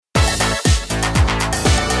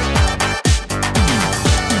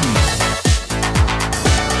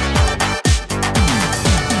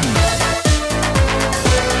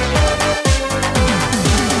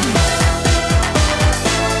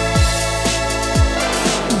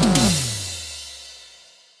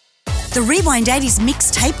The Rewind 80s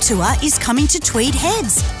mixtape tour is coming to Tweed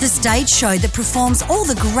Heads, the stage show that performs all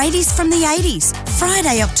the greaties from the 80s.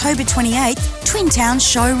 Friday, October 28th, Twin Town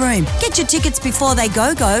Showroom. Get your tickets before they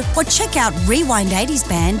go or check out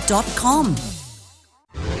rewind80sband.com.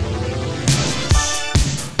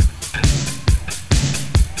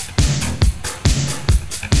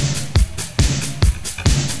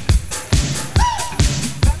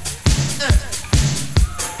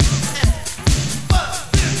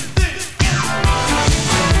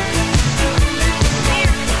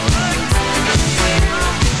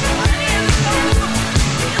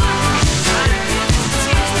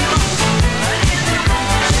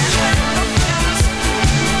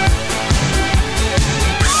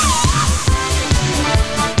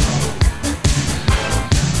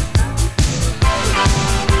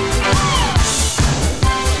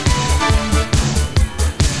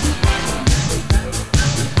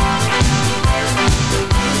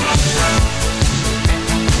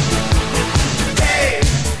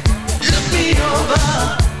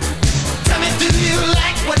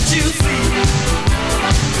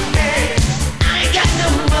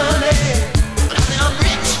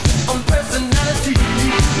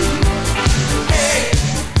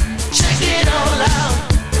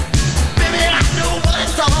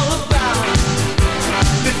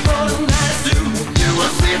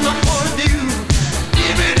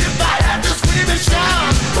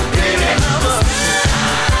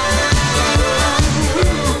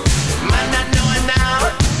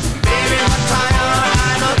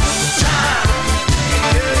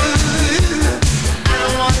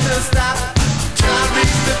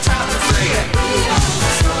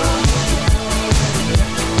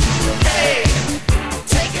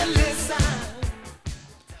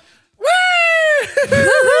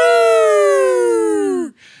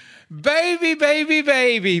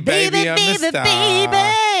 Baby, I'm a star.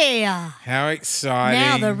 Baby. How exciting.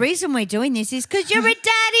 Now, the reason we're doing this is because you're a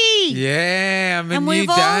daddy. Yeah, I'm a and new we've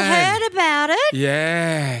all dad. heard about it.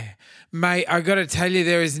 Yeah. Mate, I got to tell you,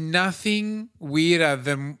 there is nothing weirder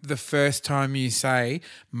than the first time you say,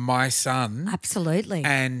 my son. Absolutely.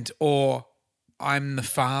 Or I'm the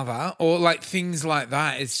father, or like things like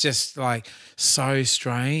that. It's just like so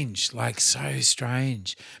strange,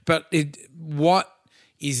 But what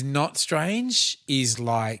is not strange is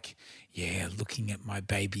like, yeah, looking at my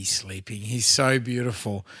baby sleeping. He's so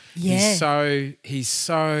beautiful. Yeah. He's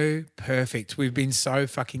so perfect. We've been so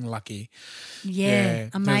fucking lucky. Yeah,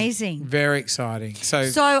 amazing. Very exciting. So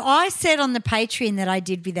I said on the Patreon that I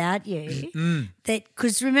did without you that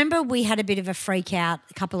because remember we had a bit of a freak out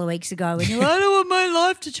a couple of weeks ago and you were, I don't want my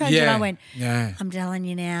life to change. And I went, I'm telling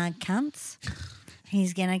you now, cunts.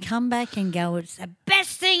 He's going to come back and go, it's the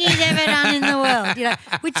best thing he's ever done in the world,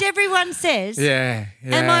 which everyone says. Yeah.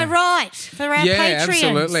 Am I right for our Patreons? Yeah,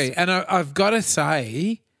 absolutely. And I've got to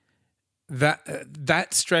say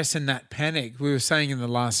that stress and that panic, we were saying in the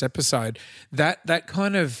last episode, that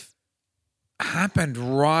kind of happened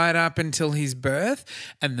right up until his birth.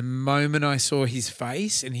 And the moment I saw his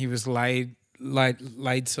face and he was laid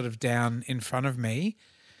sort of down in front of me,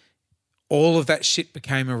 all of that shit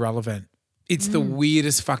became irrelevant. It's the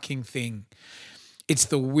weirdest fucking thing. It's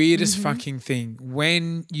the weirdest fucking thing.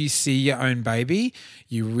 When you see your own baby,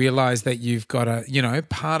 you realise that you've got to,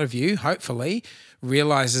 part of you, hopefully,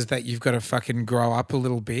 realises that you've got to fucking grow up a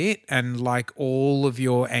little bit and like all of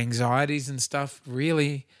your anxieties and stuff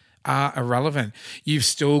really are irrelevant. You've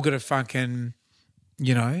still got to fucking,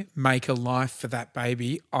 make a life for that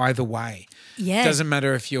baby either way. Yeah. Doesn't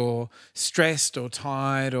matter if you're stressed or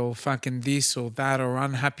tired or fucking this or that or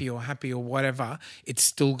unhappy or happy or whatever, it's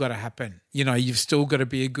still got to happen. You've still got to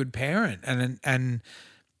be a good parent and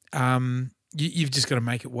you've just got to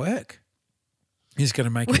make it work. You just got to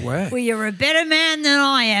make it work. Well, you're a better man than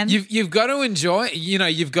I am. You've got to enjoy it.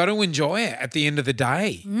 You've got to enjoy it at the end of the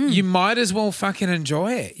day. You might as well fucking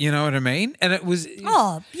enjoy it. You know what I mean? And it was...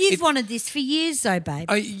 Oh, you've wanted this for years though, babe.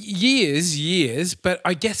 Years. But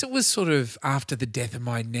I guess it was sort of after the death of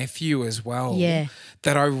my nephew as well. Yeah.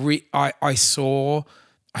 That I saw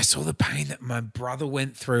the pain that my brother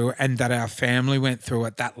went through and that our family went through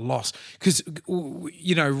at that loss. Because,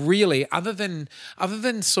 really, other than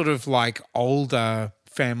sort of like older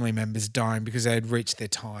family members dying because they had reached their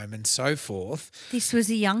time and so forth. This was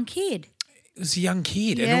a young kid. It was a young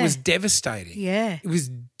kid and it was devastating. Yeah. It was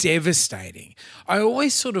devastating. I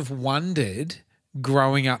always sort of wondered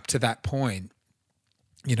growing up to that point,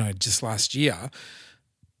 just last year,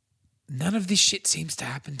 none of this shit seems to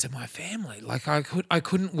happen to my family. Like I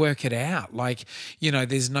couldn't work it out. Like,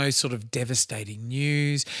 there's no sort of devastating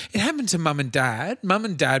news. It happened to mum and dad. Mum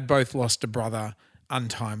and dad both lost a brother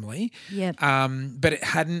untimely. Yep. But it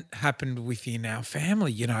hadn't happened within our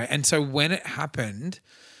family, And so when it happened,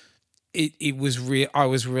 it was real. I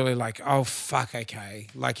was really like, oh fuck, okay.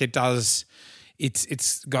 Like it does.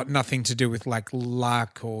 It's got nothing to do with like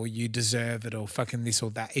luck or you deserve it or fucking this or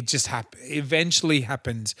that. It just eventually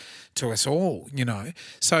happens to us all,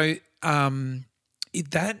 So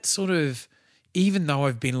that sort of, even though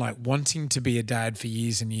I've been like wanting to be a dad for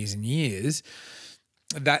years and years and years,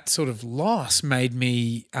 that sort of loss made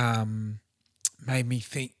me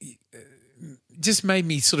think. Just made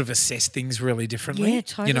me sort of assess things really differently. Yeah,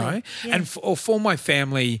 totally. Yeah. And for my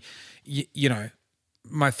family,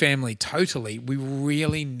 my family totally, we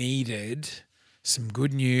really needed some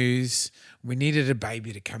good news. We needed a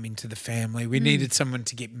baby to come into the family. We needed someone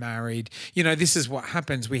to get married. This is what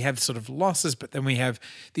happens. We have sort of losses, but then we have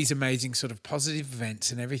these amazing sort of positive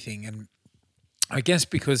events and everything. And I guess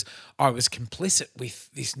because I was complicit with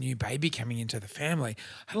this new baby coming into the family,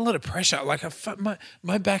 I had a lot of pressure. Like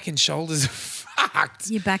my back and shoulders are fucked.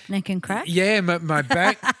 Your back, neck and crack? Yeah, my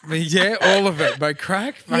back, all of it. My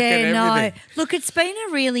crack, fucking everything. No. Look, it's been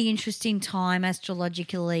a really interesting time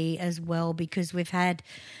astrologically as well because we've had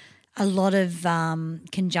a lot of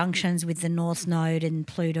conjunctions with the North Node and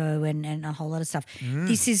Pluto and a whole lot of stuff.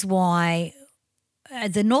 This is why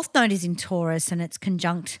the North Node is in Taurus and it's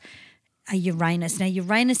conjunct Uranus. Now,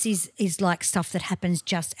 Uranus is like stuff that happens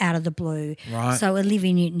just out of the blue. Right. So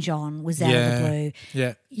Olivia Newton-John was out of the blue.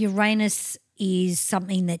 Yeah. Uranus is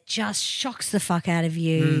something that just shocks the fuck out of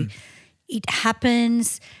you. It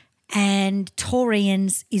happens, and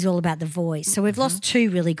Taurians is all about the voice. So we've lost two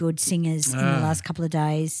really good singers in the last couple of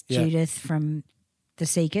days, Judith from The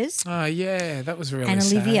Seekers. Oh, yeah, that was really and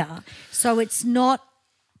sad. Olivia. So it's not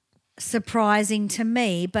surprising to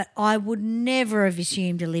me, but I would never have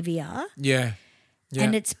assumed Olivia. Yeah.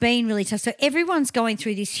 And it's been really tough. So everyone's going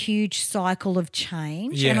through this huge cycle of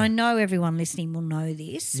change. Yeah. And I know everyone listening will know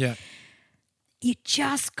this. Yeah. You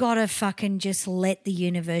just got to fucking just let the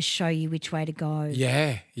universe show you which way to go.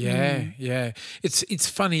 Yeah. It's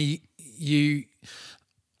funny,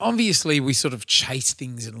 obviously we sort of chase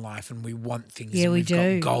things in life and we want things. Yeah, and we we've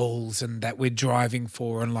do. got goals and that we're driving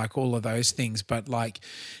for and like all of those things. But like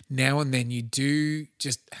now and then you do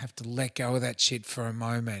just have to let go of that shit for a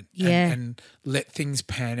moment and let things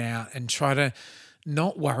pan out and try to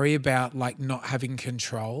not worry about like not having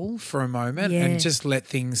control for a moment and just let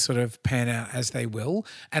things sort of pan out as they will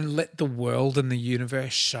and let the world and the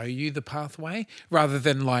universe show you the pathway rather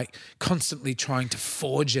than like constantly trying to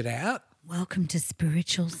forge it out. Welcome to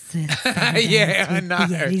Spiritual Surf. Yeah, I know.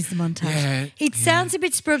 Yeah, it is the montage. Yeah, it sounds a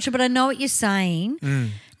bit spiritual, but I know what you're saying.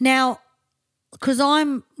 Now, because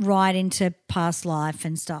I'm right into past life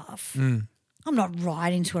and stuff, I'm not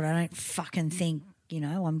right into it. I don't fucking think,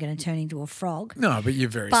 I'm going to turn into a frog. No, but you're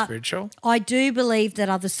very spiritual. I do believe that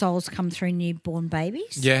other souls come through newborn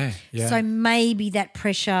babies. Yeah. So maybe that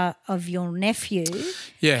pressure of your nephew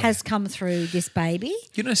has come through this baby.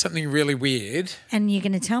 You know something really weird? And you're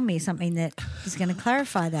going to tell me something that is going to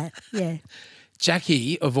clarify that. Yeah.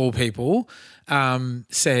 Jackie, of all people,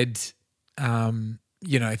 said,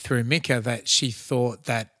 through Mika that she thought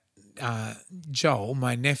that Joel,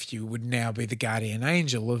 my nephew, would now be the guardian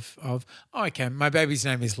angel of okay, my baby's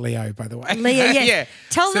name is Leo, by the way. Leo, yeah.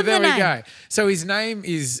 Tell them the name. So there we go. So his name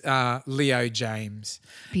is Leo James.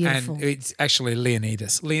 Beautiful. And it's actually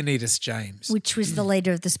Leonidas James. Which was the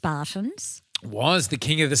leader of the Spartans. Was the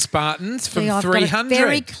king of the Spartans from I've 300. got a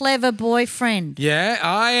very clever boyfriend. Yeah,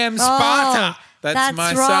 I am Sparta. That's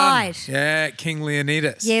my right. son. Yeah, King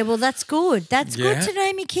Leonidas. Yeah, well, that's good. That's good to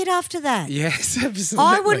name your kid after that. Yes, absolutely.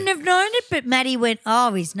 I wouldn't have known it, but Maddie went,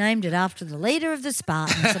 he's named it after the leader of the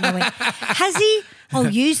Spartans. And I went, has he? I'll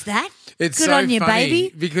use that. It's good so on you, funny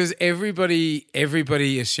baby. Because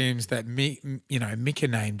everybody assumes that Mika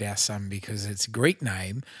named our son because it's a Greek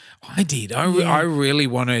name. I did. I really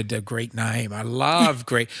wanted a Greek name. I love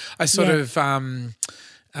Greek. I sort of,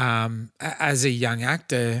 as a young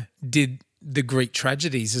actor, did the Greek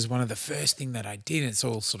tragedies as one of the first thing that I did. It's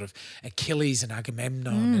all sort of Achilles and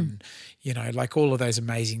Agamemnon and, like all of those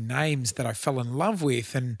amazing names that I fell in love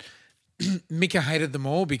with. And Mika hated them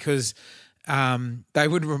all because they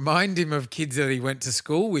would remind him of kids that he went to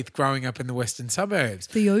school with growing up in the western suburbs.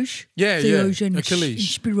 Theos. Yeah. And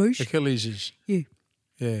Achilles. Spiros. Achilles. Yeah.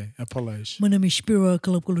 Yeah, Apollos. My name is Spiro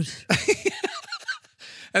Kalopoulos.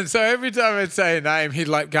 And so every time I'd say a name, he'd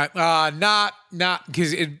like go, nah,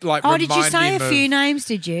 because it like remind him did you say a of, few names,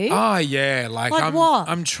 did you? Oh, yeah. Like what?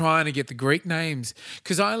 I'm trying to get the Greek names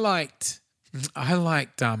because I liked I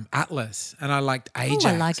liked Atlas, and I liked Ajax. Oh,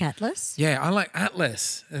 I like Atlas. Yeah, I like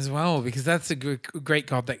Atlas as well because that's a great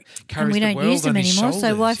god that carries And we the don't world use them on his anymore, so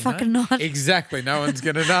shoulders, why you know? fucking not? Exactly. No one's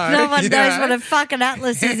going to know. No one you knows know? what a fucking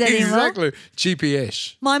Atlas is anymore. Exactly.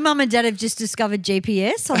 GPS. My mum and dad have just discovered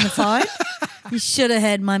GPS on the phone. You should have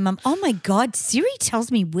heard my mum. Oh my God, Siri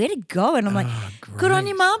tells me where to go. And I'm like, good on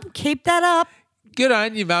you, mum. Keep that up. Good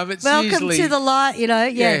on you, Mum. It's Welcome usually, to the light, you know.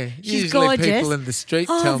 Yeah, she's usually gorgeous. people in the street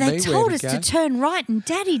tell me they where told to us go. to turn right and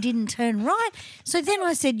Daddy didn't turn right. So then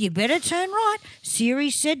I said, you better turn right. Siri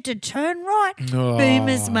said to turn right. Oh.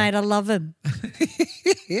 Boomers, mate. I love them.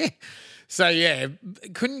 So, yeah,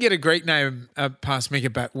 couldn't get a Greek name past Mika,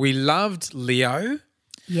 but we loved Leo.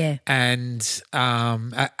 Yeah. And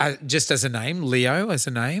just as a name, Leo as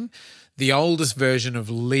a name, the oldest version of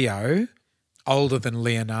Leo, older than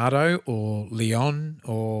Leonardo or Leon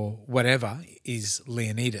or whatever, is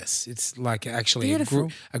Leonidas. It's like actually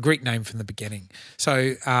a Greek name from the beginning.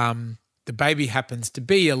 So the baby happens to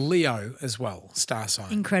be a Leo as well, star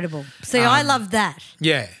sign. Incredible. See, I love that.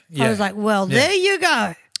 Yeah. I was like, well, there you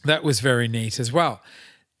go. That was very neat as well.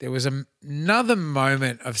 There was another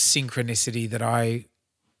moment of synchronicity that I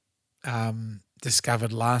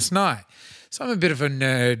discovered last night. So I'm a bit of a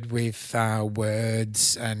nerd with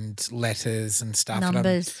words and letters and stuff.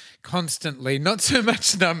 Numbers. And I'm constantly, not so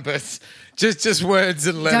much numbers, just words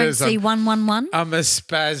and letters. Don't see 111. I'm a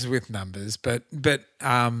spaz with numbers, but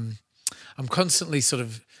I'm constantly sort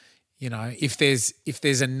of, you know, if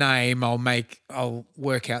there's a name, I'll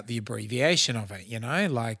work out the abbreviation of it, you know,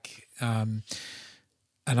 like, and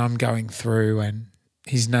I'm going through and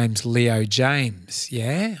his name's Leo James.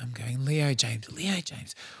 Yeah, I'm going Leo James.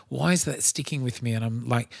 Why is that sticking with me? And I'm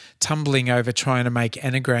like tumbling over trying to make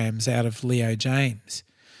anagrams out of Leo James.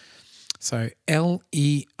 So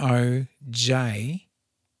Leoj,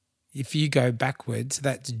 if you go backwards,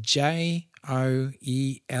 that's Joel.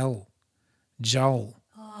 Joel.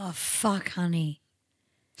 Oh, fuck, honey.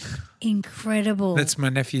 Incredible. That's my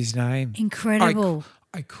nephew's name. Incredible.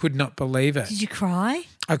 I could not believe it. Did you cry?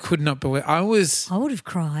 I could not believe I would have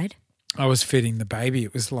cried. I was feeding the baby.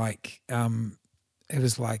 It was like 1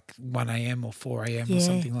 a.m. or 4 a.m. or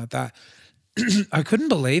something like that. I couldn't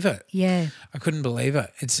believe it. Yeah. I couldn't believe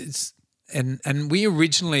it. It's and we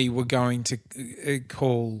originally were going to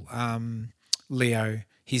call Leo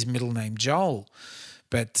his middle name Joel,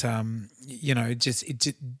 but you know, it just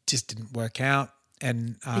didn't work out.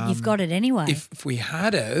 And But you've got it anyway. If we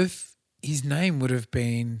had his name would have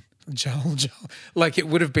been Joel. Like it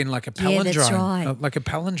would have been like a palindrome. Yeah, that's right. Like a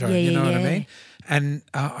palindrome, you know what I mean? And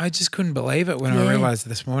I just couldn't believe it when I realised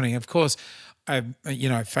this morning. Of course, I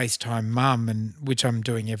FaceTime Mum, and which I'm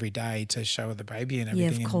doing every day to show her the baby and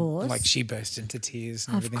everything. Yeah, of course. And, like she burst into tears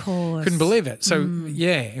and everything. Of course. Couldn't believe it. So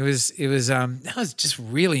it was that was just a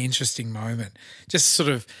really interesting moment. Just sort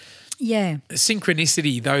of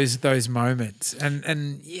synchronicity, those moments,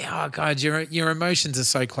 and yeah, oh God, your emotions are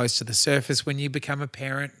so close to the surface when you become a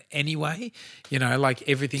parent anyway. You know, like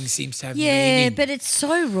everything seems to have meaning. But it's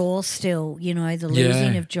so raw still. You know, the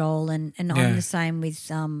losing of Joel, and I'm the same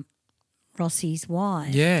with Rossi's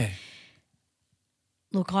wife. Yeah.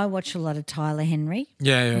 Look, I watch a lot of Tyler Henry.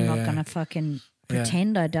 I'm not gonna fucking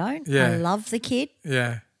pretend I don't. Yeah. I love the kid.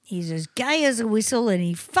 Yeah. He's as gay as a whistle, and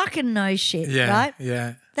he fucking knows shit. Yeah. Right?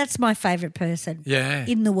 Yeah. That's my favourite person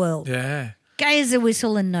in the world. Yeah. Gay as a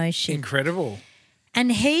whistle and knows shit. Incredible. And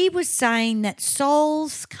he was saying that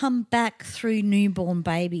souls come back through newborn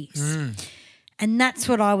babies. And that's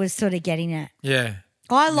what I was sort of getting at. Yeah.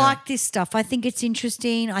 I like this stuff. I think it's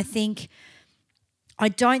interesting. I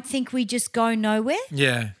don't think we just go nowhere.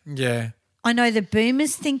 Yeah. Yeah. I know the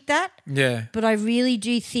boomers think that. Yeah. But I really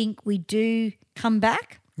do think we do come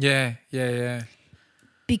back. Yeah. Yeah. Yeah.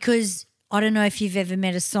 Because I don't know if you've ever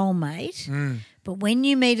met a soulmate, but when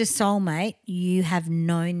you meet a soulmate, you have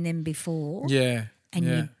known them before. Yeah. And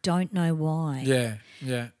you don't know why. Yeah.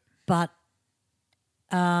 Yeah. But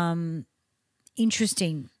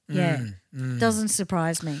interesting. Yeah. Doesn't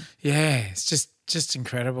surprise me. Yeah. It's just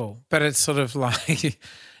incredible. But it's sort of like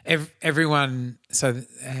everyone, so,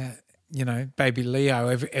 you know, baby Leo,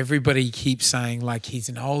 everybody keeps saying like he's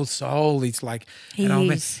an old soul. He's like an old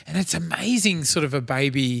man. And it's amazing sort of a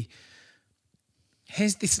baby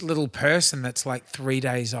has this little person that's like 3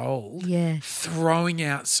 days old throwing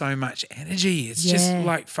out so much energy. It's just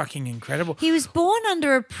like fucking incredible. He was born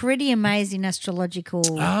under a pretty amazing astrological...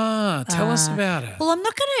 tell us about it. Well, I'm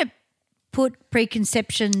not going to put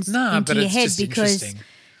preconceptions into but your it's head just because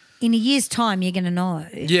in a year's time you're going to know.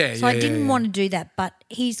 Yeah, So I didn't want to do that. But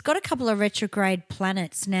he's got a couple of retrograde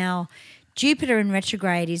planets now. Jupiter in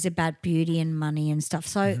retrograde is about beauty and money and stuff.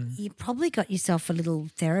 So Mm-hmm. you probably got yourself a little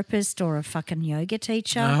therapist or a fucking yoga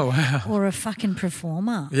teacher Oh, wow. or a fucking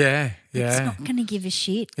performer. Yeah, It's yeah, not going to give a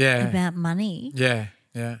shit Yeah. about money. yeah,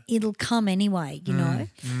 yeah. It'll come anyway, you know.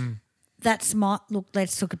 That's my look.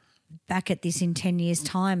 Let's look back at this in 10 years'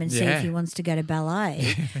 time and see Yeah. if he wants to go to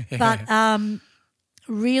ballet. But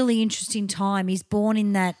really interesting time. He's born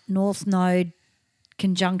in that North Node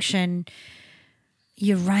conjunction,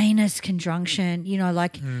 Uranus conjunction. You know,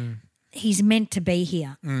 like he's meant to be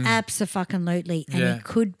here. Abso-fucking-lutely, and Yeah. he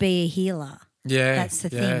could be a healer. Yeah, That's the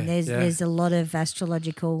yeah, thing. There's a lot of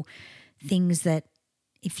astrological things that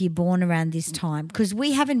if you're born around this time, because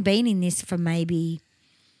we haven't been in this for maybe,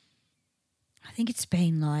 I think it's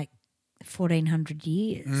been like 1400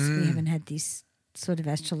 years. We haven't had this sort of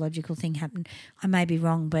astrological thing happen. I may be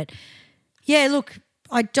wrong, but yeah, look,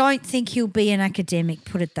 I don't think he'll be an academic,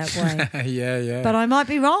 put it that way. yeah. But I might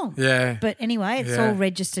be wrong. Yeah. But anyway, it's Yeah. all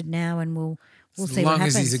registered now and we'll see as what long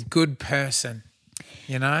happens. as he's a good person,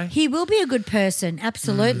 you know? He will be a good person,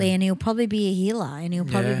 absolutely, and he'll probably be a healer, and he'll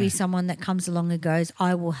probably Yeah. be someone that comes along and goes,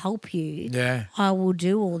 I will help you. Yeah. I will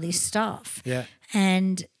do all this stuff. Yeah.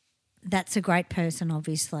 And that's a great person,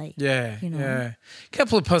 obviously. Yeah, You know. yeah. A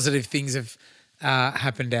couple of positive things have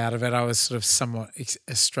happened out of it. I was sort of somewhat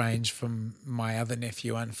estranged from my other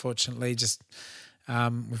nephew, unfortunately. Just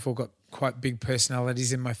we've all got quite big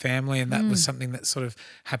personalities in my family, and that was something that sort of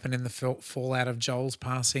happened in the fallout of Joel's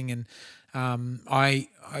passing. And I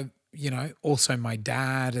you know, also my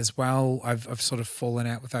dad as well. I've sort of fallen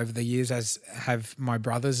out with over the years, as have my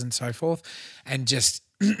brothers and so forth. And just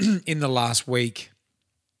in the last week,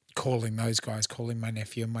 calling those guys, calling my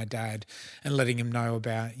nephew and my dad and letting him know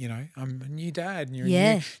about, you know, I'm a new dad and you're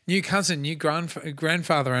Yeah. a new cousin, new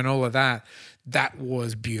grandfather and all of that. That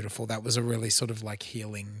was beautiful. That was a really sort of like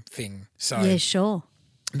healing thing. So Yeah, sure.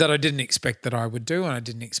 that I didn't expect that I would do, and I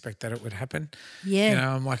didn't expect that it would happen. Yeah. You know,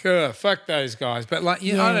 I'm like, oh, fuck those guys. But like,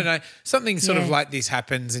 you know, I Yeah. don't know, something sort of Yeah. like this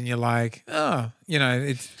happens and you're like, oh, you know,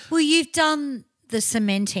 it's Well, you've done the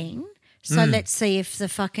cementing, so let's see if the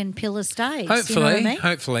fucking pillar stays. hopefully, you know what I mean?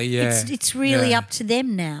 hopefully, yeah. It's really Yeah. up to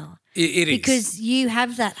them now. It is. Because you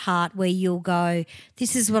have that heart where you'll go,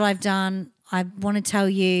 this is what I've done. I want to tell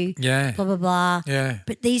you, Yeah. blah, blah, blah. Yeah.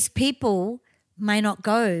 But these people may not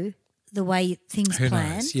go the way things Who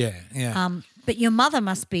plan. knows? Yeah, yeah. But your mother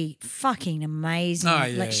must be fucking amazing. Oh,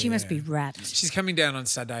 yeah, like she must yeah. be wrapped. She's coming down on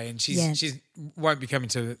Saturday, and Yeah. she's won't be coming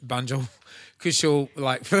to Bunjil because she'll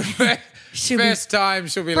like for the She'll be first time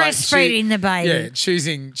she'll be like breastfeeding the baby. Yeah,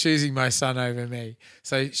 choosing my son over me.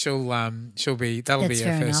 So she'll be that'll That's be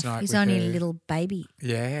her fair first enough. night. He's with only her. a little baby.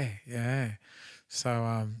 Yeah, yeah.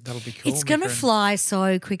 So that'll be cool. It's going to Nicker. fly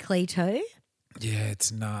so quickly too. Yeah,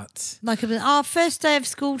 it's nuts. Like, first day of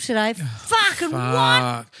school today. Fucking what?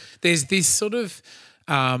 Fuck. There's this sort of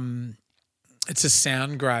it's a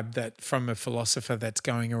sound grab that from a philosopher that's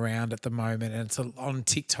going around at the moment, and it's on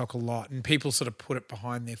TikTok a lot, and people sort of put it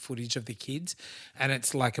behind their footage of the kids, and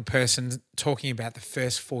it's like a person talking about the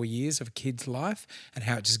first 4 years of a kid's life and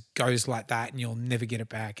how it just goes like that and you'll never get it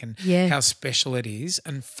back, and Yeah. how special it is.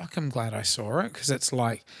 And fuck, I'm glad I saw it, because it's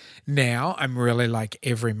like now I'm really like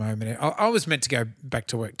every moment. I was meant to go back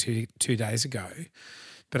to work two days ago,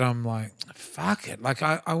 but I'm like, fuck it. Like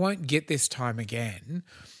I won't get this time again.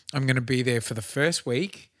 I'm going to be there for the first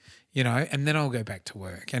week, you know, and then I'll go back to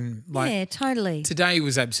work. And like Yeah, totally. today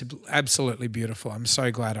was absolutely beautiful. I'm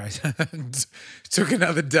so glad I took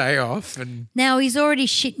another day off, and Now he's already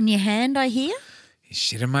shitting your hand, I hear.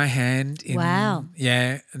 shit in my hand. Wow.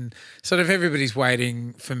 Yeah, and sort of everybody's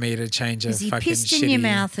waiting for me to change a Has he fucking pissed in your shitty-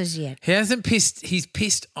 mouth as yet? He hasn't pissed. He's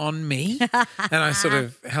pissed on me, and I sort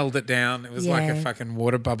of held it down. It was like a Yeah. fucking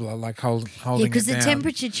water bubbler, like holding Yeah, it because the down.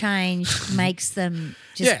 temperature change makes them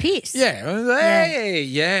just piss. Yeah, I was like, hey,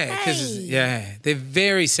 yeah, because Hey. they're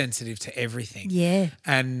very sensitive to everything. Yeah.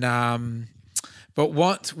 And but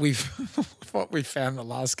what we've found the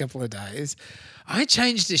last couple of days, I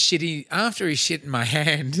changed a shitty after he shit in my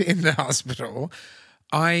hand in the hospital.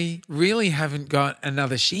 I really haven't got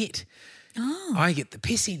another shit. Oh. I get the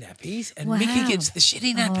pissy nappies, and Mickey Wow. gets the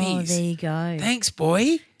shitty Oh, nappies. there you go. Thanks,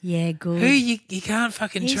 boy. Yeah, good. Who you can't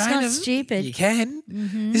fucking He's train not him. stupid. You can.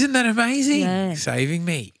 Isn't that amazing? Yeah. Saving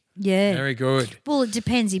me. Yeah. Very good. Well, it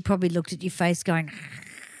depends. He probably looked at your face going,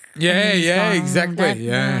 Yeah, yeah, exactly.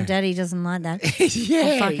 Yeah. Daddy doesn't like that.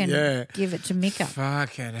 Yeah, fucking yeah. give it to Mika.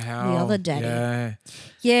 Fucking hell. The other daddy. Yeah.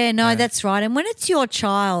 Yeah, no, that's right. And when it's your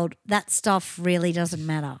child, that stuff really doesn't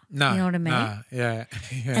matter. No. You know what I mean? No, yeah.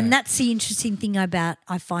 Yeah. And that's the interesting thing I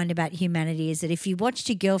find about humanity is that if you watched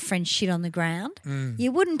your girlfriend shit on the ground,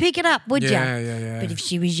 you wouldn't pick it up, would you? Yeah, yeah, yeah. But if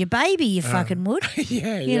she was your baby, you fucking would.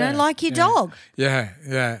 Yeah, You know, like your yeah. dog. Yeah,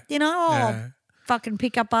 yeah. You know, Yeah. fucking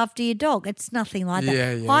pick up after your dog. It's nothing like that.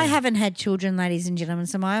 Yeah, yeah, I yeah. haven't had children, ladies and gentlemen,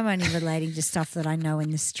 so I'm only relating to stuff that I know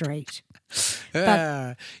in the street.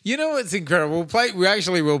 You know what's incredible? We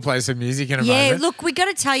actually will play some music in a Yeah, moment. look, we got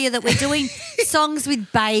to tell you that we're doing songs with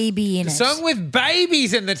baby in it. Song with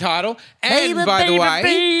babies in the title. And Baby, by the way,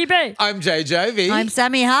 baby. I'm Jay Jovi. I'm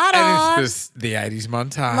Sammy Hardon. And it's the 80s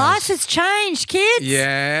montage. Life has changed, kids.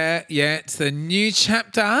 Yeah, yeah. It's the new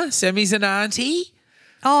chapter. Sammy's an auntie.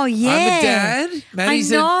 Oh, yeah. I'm a dad. I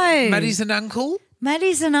know. Maddie's an uncle.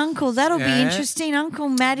 Maddie's an uncle. That'll be Yeah. interesting. Uncle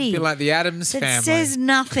Maddie. Feel like the Addams That family. says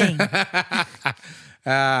nothing.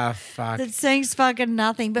 Fuck. That says fucking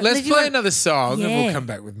nothing. But Let's if you play want- another song and Yeah. we'll come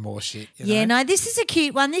back with more shit. You Yeah, know? no, this is a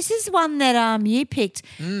cute one. This is one that you picked.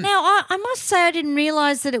 Mm. Now, I must say I didn't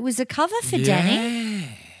realise that it was a cover for Danny.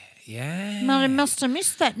 Yeah. I must have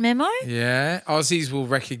missed that memo. Yeah. Aussies will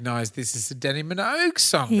recognise this as a Danny Minogue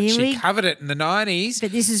song. But Here she we- covered it in the 90s.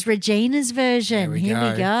 But this is Regina's version. Here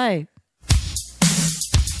we we go.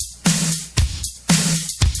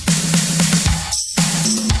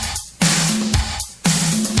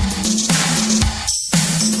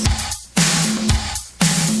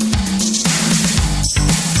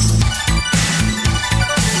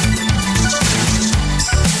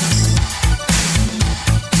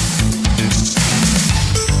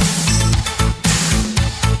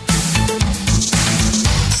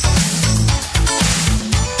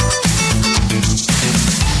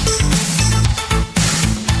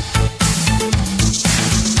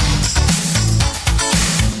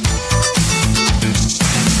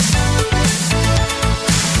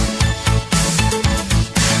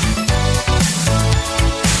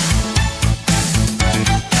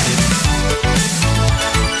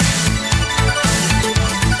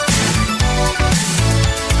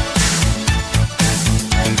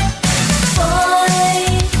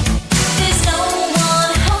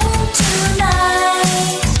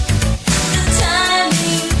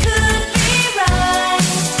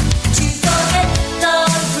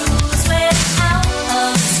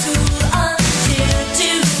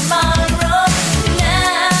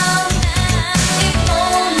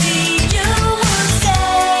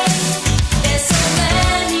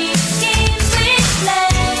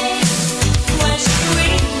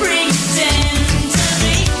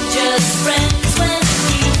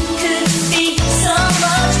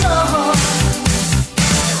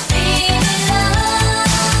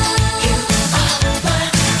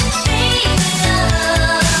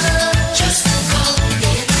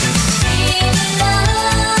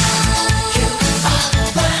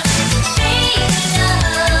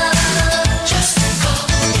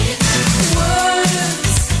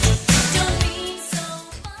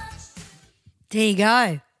 There you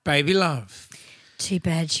go. Baby Love. Too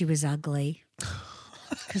bad she was ugly.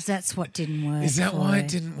 Because that's what didn't work. Is that for why her. it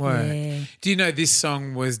didn't work? Yeah. Do you know this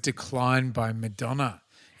song was declined by Madonna?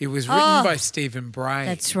 It was written by Stephen Bray.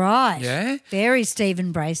 That's right. Yeah? Very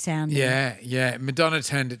Stephen Bray sounding. Yeah, yeah. Madonna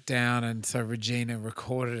turned it down, and so Regina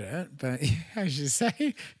recorded it. But as you say,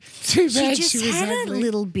 too She bad just she was had ugly. a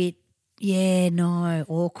little bit,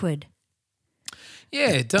 awkward.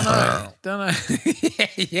 Yeah, don't know.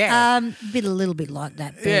 yeah. A little bit like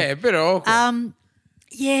that. But, Yeah, a bit awkward.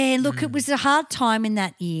 Yeah, look, it was a hard time in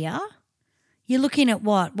that year. You're looking at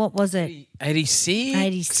what? What was it? 86?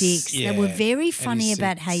 86. Yeah, They were very funny 86.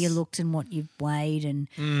 about how you looked and what you weighed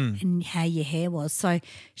and how your hair was. So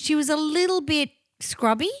she was a little bit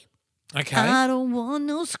scrubby. Okay. I don't want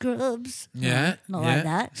no scrubs. Yeah, Not yeah. like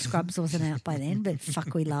that. Scrubs wasn't out by then, but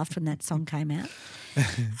fuck, we laughed when that song came out.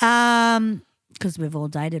 Because we've all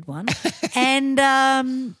dated one. And,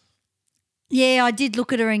 I did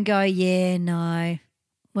look at her and go, yeah, no,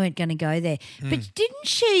 weren't going to go there. But didn't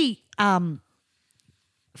she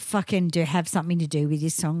fucking have something to do with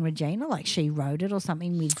this song, Regina? Like she wrote it or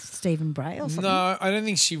something with Stephen Bray or something? No, I don't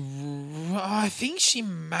think she. I think she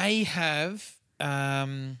may have.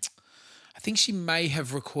 I think she may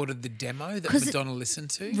have recorded the demo that 'Cause Madonna listened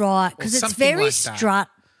to. Right, or because it's something very like that. strut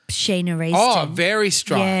Sheena Easton. Oh, very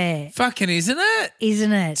strong. Yeah. Fucking, isn't it?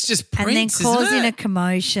 Isn't it? It's just And then Prince, isn't causing it? a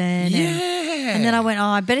commotion. Yeah. And then I went,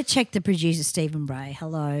 I better check the producer, Stephen Bray.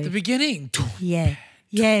 Hello. The beginning. Yeah.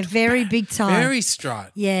 Yeah, very big time. Very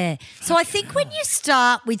strut. Yeah. So I think when you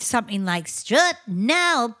start with something like strut,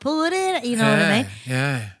 now put it, you know what I mean?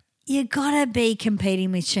 Yeah. You got to be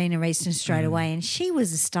competing with Sheena Easton straight away, and she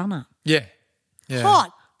was a stunner. Yeah. Yeah.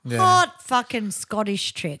 Hot fucking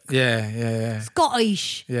Scottish chick. Yeah.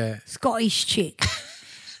 Scottish chick.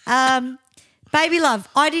 Baby Love,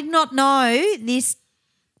 I did not know this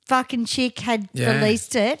fucking chick had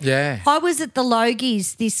released it. Yeah. I was at the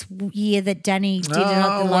Logies this year that Danny did it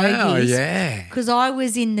at the Logies. Wow, yeah. Because I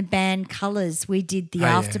was in the band Colours. We did the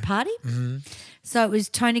after party. Mm-hmm. So it was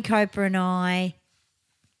Tony Coper and I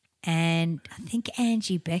and I think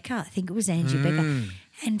Angie Becker. I think it was Angie Becker.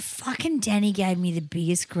 And fucking Danny gave me the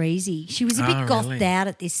biggest greasy. She was a bit gothed out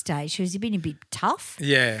at this stage. She was being a bit tough.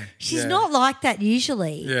 Yeah. She's not like that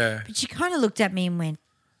usually. Yeah. But she kind of looked at me and went,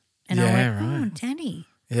 I went, oh, Danny.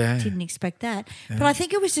 Yeah. Didn't expect that. Yeah. But I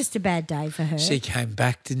think it was just a bad day for her. She came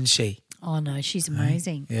back, didn't she? Oh, no, she's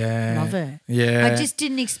amazing. Yeah. Love her. Yeah. I just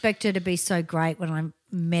didn't expect her to be so great when I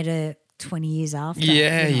met her 20 years after.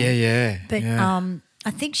 Yeah, you know? yeah. But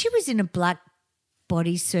I think she was in a black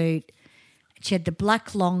bodysuit. She had the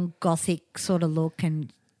black, long, gothic sort of look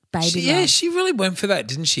and baby love. She really went for that,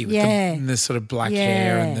 didn't she? With the sort of black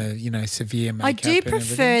hair and the, severe makeup. I do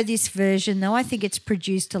prefer this version, though. I think it's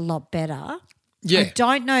produced a lot better. Yeah. I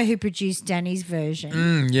don't know who produced Danny's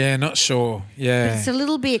version. Yeah, not sure. Yeah. But it's a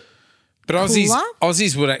little bit But cooler.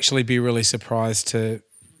 Aussies would actually be really surprised to,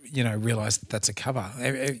 realise that that's a cover. I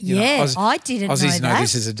didn't know Aussies know that.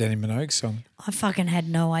 this is a Danny Minogue song. I fucking had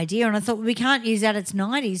no idea. And I thought, we can't use that, it's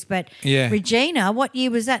 90s. But Regina, what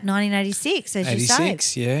year was that? 1986, as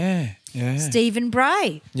 86, you say. Yeah. Stephen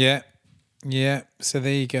Bray. Yeah. So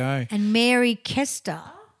there you go. And Mary Kessler.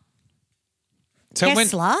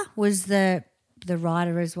 Kessler was the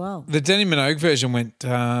writer as well. The Danny Minogue version went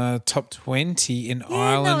top 20 in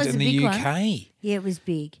Ireland and the UK. One. Yeah, it was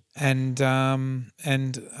big. And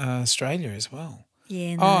Australia as well.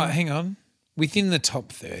 Yeah. No. Oh, hang on. Within the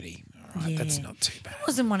top 30. All right, that's not too bad. It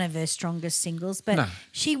wasn't one of her strongest singles, but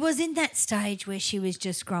she was in that stage where she was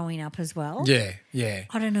just growing up as well. Yeah.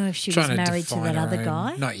 I don't know if she was married to that other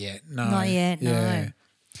guy. Not yet, no. Not yet, no. Yeah.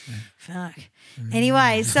 Fuck.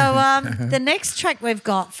 Anyway, so the next track we've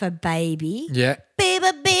got for Baby. Yeah.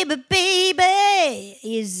 Baby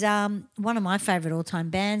is one of my favourite all-time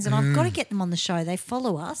bands, and I've got to get them on the show. They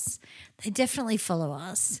follow us. They definitely follow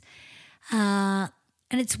us. And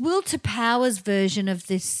it's Will to Power's version of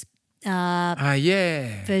this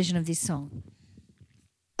version of this song.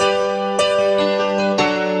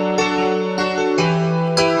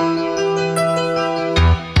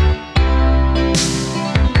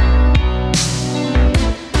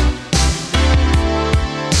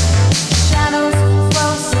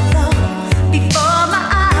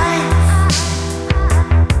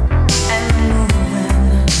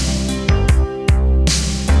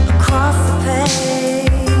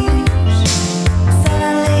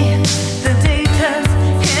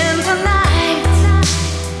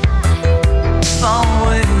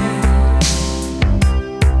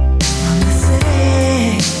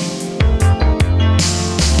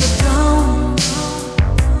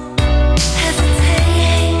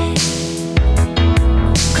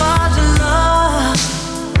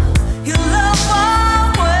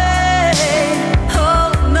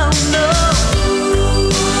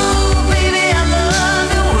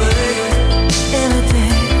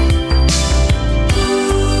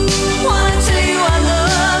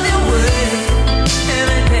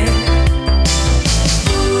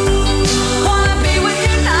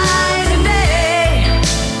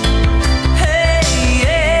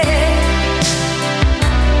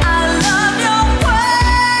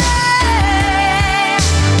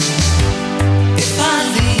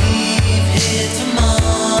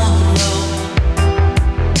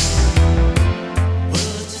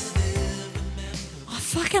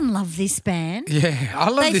 This band. Yeah, I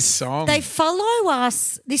love this song. They follow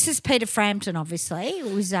us. This is Peter Frampton, obviously.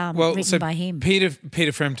 It was written by him.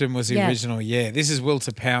 Peter Frampton was the original, This is Will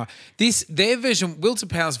to Power. Their version, Will to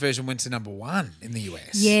Power's version went to number 1 in the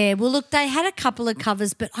US. Yeah, well, look, they had a couple of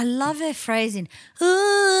covers, but I love her phrasing.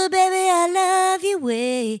 Ooh, baby, I love you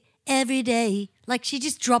way every day. Like she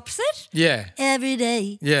just drops it. Yeah. Every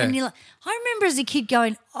day. Yeah. And you're like, I remember as a kid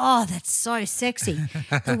going, oh, that's so sexy,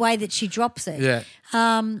 the way that she drops it. Yeah.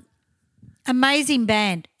 Amazing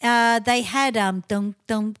band. They had dum dum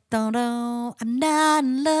dum dum. I'm not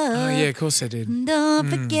in love. Oh yeah, of course they did. Don't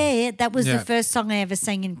forget. That was the first song I ever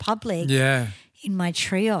sang in public. Yeah. In my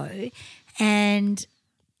trio, and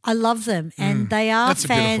I love them. And they are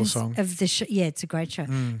fans of the show. Yeah, it's a great show.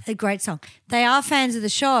 A great song. They are fans of the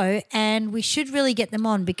show, and we should really get them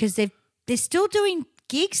on because they're still doing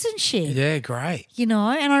gigs and shit. Yeah, great. You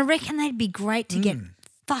know, and I reckon they'd be great to get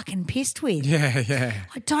fucking pissed with. Yeah.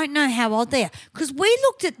 I don't know how old they are because we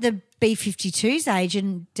looked at the B-52's age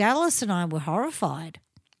and Dallas and I were horrified.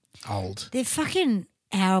 Old. They're fucking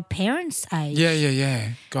our parents' age. Yeah.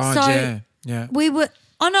 God, So yeah. we were.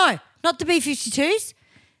 Oh no, not the B-52s.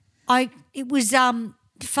 It was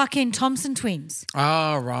fucking Thompson twins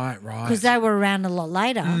Oh, right. because they were around a lot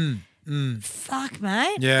later. Fuck,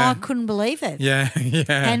 mate. Yeah. I couldn't believe it. Yeah.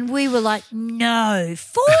 And we were like, no,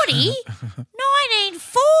 40?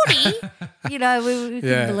 1940? You know, we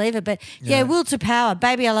couldn't believe it. But yeah, Will to Power,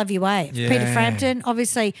 Baby I Love You Way. Yeah. Peter Frampton,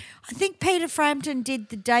 obviously. I think Peter Frampton did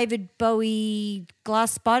the David Bowie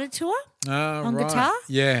Glass Spider tour on guitar.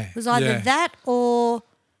 Yeah. It was either that or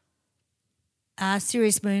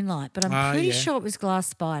Serious Moonlight. But I'm pretty sure it was Glass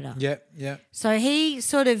Spider. Yeah. So he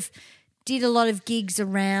sort of did a lot of gigs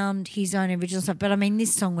around his own original stuff. But, I mean,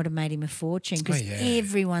 this song would have made him a fortune because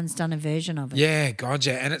everyone's done a version of it. Yeah, God,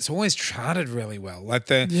 yeah. And it's always charted really well. Like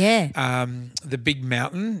the Big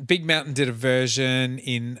Mountain. Big Mountain did a version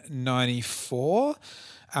in 94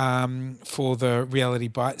 for the Reality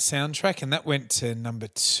Bite soundtrack, and that went to number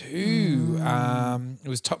 2. It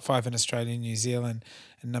was top 5 in Australia and New Zealand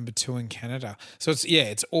and number 2 in Canada. So,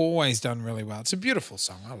 it's always done really well. It's a beautiful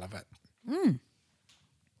song. I love it.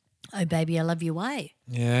 Oh, Baby, I Love Your Way.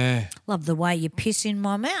 Yeah. Love the way you piss in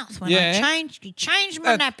my mouth when I change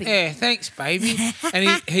my nappy. Yeah, thanks, baby.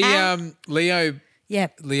 And he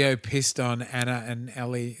Leo pissed on Anna and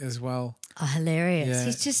Ellie as well. Oh, hilarious. Yeah.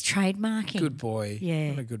 He's just trademarking. Good boy.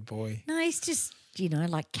 Yeah. What a good boy. No, he's just,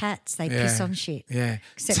 like cats. They piss on shit. Yeah.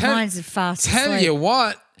 Except mine's a fast Tell asleep. you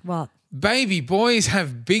what. What? Baby boys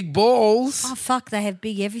have big balls. Oh, fuck, they have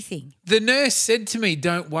big everything. The nurse said to me,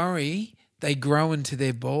 don't worry, they grow into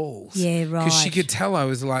their balls. Yeah, right. Because she could tell I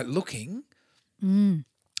was like looking. I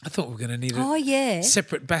thought we were going to need a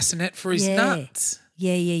separate bassinet for his nuts.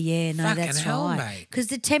 Yeah. No, Fucking that's hell, right. mate. Because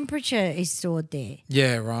the temperature is stored there.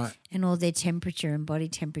 Yeah, right. And all their temperature and body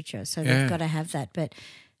temperature. So they've got to have that. But,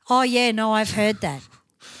 I've heard that.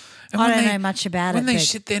 I don't know much about when it. When they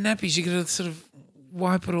shit their nappies, you got to sort of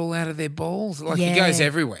wipe it all out of their balls. Like it goes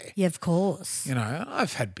everywhere. Yeah, of course. You know,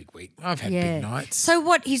 I've had big big nights. So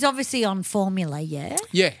what, he's obviously on formula, yeah?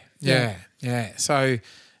 Yeah. So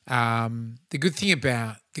the good thing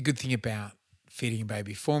about feeding a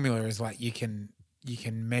baby formula is like you can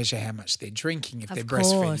measure how much they're drinking. If they're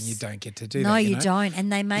breastfeeding, you don't get to do that. No, you don't.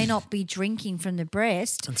 And they may not be drinking from the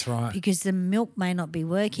breast. That's right. Because the milk may not be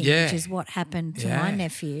working, which is what happened to my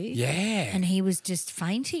nephew. Yeah. And he was just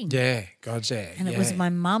fainting. Yeah, God, yeah. And it was my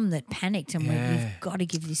mum that panicked and went, we've got to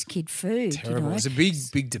give this kid food. Terrible. You know? It was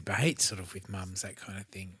a big debate sort of with mums, that kind of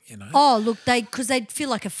thing, you know. Oh, look, because they'd feel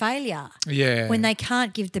like a failure. Yeah. When they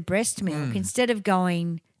can't give the breast milk, instead of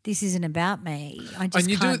going, this isn't about me, I just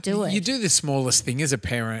can't do it. You do the smallest thing as a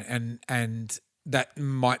parent and that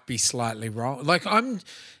might be slightly wrong. Like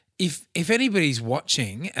if anybody's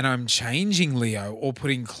watching and I'm changing Leo or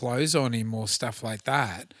putting clothes on him or stuff like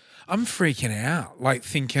that, I'm freaking out, like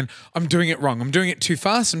thinking I'm doing it wrong. I'm doing it too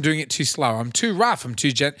fast. I'm doing it too slow. I'm too rough. I'm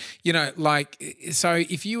too so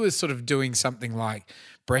if you were sort of doing something like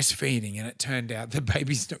breastfeeding and it turned out the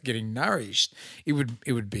baby's not getting nourished, it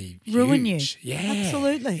would be ruin huge. you. Yeah.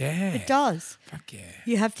 Absolutely. Yeah. It does. Fuck yeah.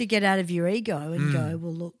 You have to get out of your ego and go,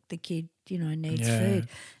 well, look, the kid, needs food.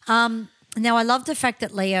 Now, I love the fact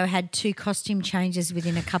that Leo had 2 costume changes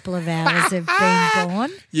within a couple of hours of being born.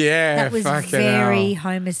 Yeah, that was very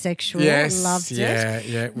homosexual. Yes, loved it.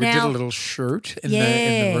 Yeah. We did a little shoot in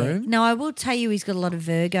the room. Now, I will tell you, he's got a lot of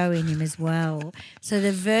Virgo in him as well. So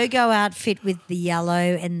the Virgo outfit with the yellow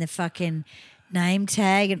and the fucking name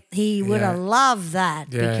tag, he would have loved that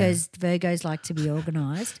because Virgos like to be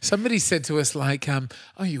organised. Somebody said to us like,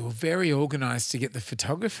 you were very organised to get the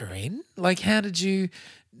photographer in. Like, how did you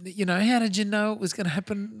know it was going to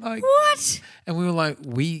happen? Like what? And we were like,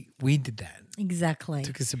 we did that. Exactly. It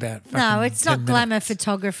took us about No, it's not glamour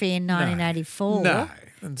photography in 1984. No,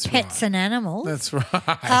 that's Pets and animals. That's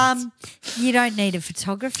right. You don't need a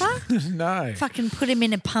photographer. No. Fucking put him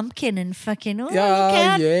in a pumpkin and look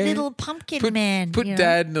out, little pumpkin man. Put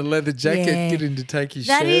Dad in a leather jacket, get him to take his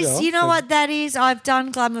shirt off. You know what that is? I've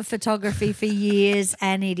done glamour photography for years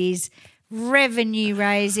and it is revenue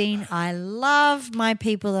raising. I love my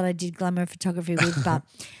people that I did glamour photography with, but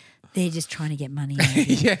they're just trying to get money out of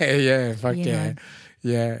you. Yeah. Fuck yeah.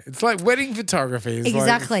 Yeah. It's like wedding photography. It's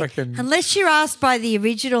exactly. Like unless you're asked by the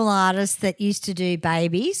original artist that used to do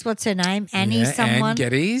babies. What's her name? Annie someone. Anne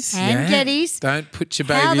Geddes. Anne Geddes. Don't put your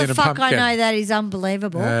baby in a pumpkin. How pumpkin. the fuck I know that is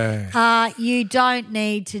unbelievable. You don't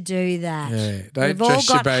need to do that. Yeah. Don't We've all dress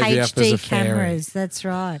your got baby HD up as a fairy. cameras. That's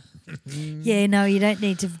right. Yeah, no, you don't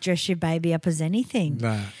need to dress your baby up as anything.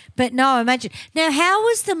 No. But no, imagine. Now, how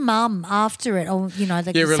was the mum after it? Or, you know,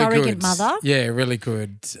 the Really surrogate good. mother? Yeah, really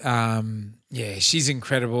good. Yeah, she's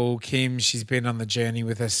incredible. Kim, she's been on the journey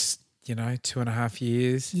with us, 2.5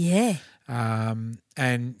 years. Yeah.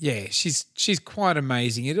 And yeah, she's quite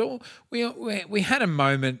amazing. We had a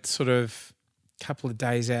moment sort of a couple of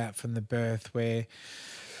days out from the birth where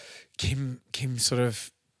Kim sort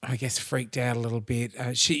of, I guess, freaked out a little bit.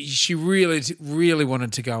 She really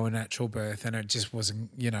wanted to go a natural birth, and it just wasn't.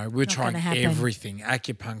 We were trying everything,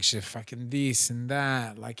 acupuncture, fucking this and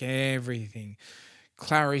that, like everything.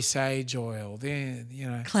 Clary sage oil,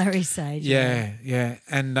 Clary sage. Yeah,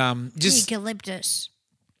 and just eucalyptus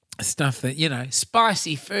stuff that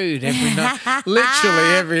spicy food every night,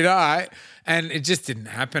 literally every night, and it just didn't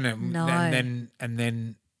happen. And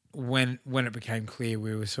then when it became clear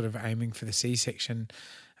we were sort of aiming for the C-section,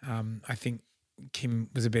 I think Kim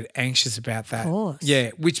was a bit anxious about that. Of course. Yeah,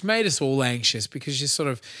 which made us all anxious because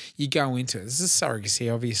you go into it. This is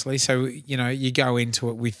surrogacy, obviously. So, you go into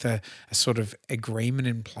it with a sort of agreement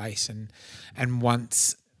in place. And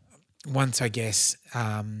once I guess,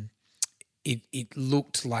 it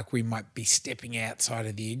looked like we might be stepping outside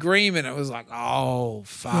of the agreement. It was like, oh,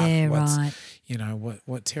 fuck. Yeah, right.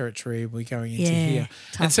 What territory are we going into here?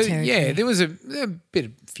 And so, territory. there was a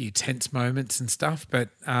few tense moments and stuff, but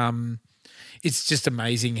it's just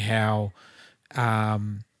amazing how,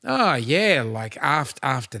 like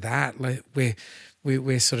after that,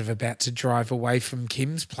 we're sort of about to drive away from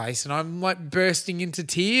Kim's place, and I'm like bursting into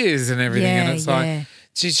tears and everything, and it's like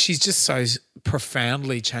she's just so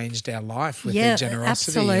profoundly changed our life with her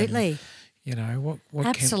generosity. Absolutely. And, what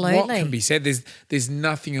Absolutely. what can be said? There's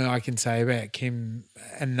nothing I can say about Kim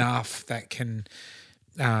enough that can,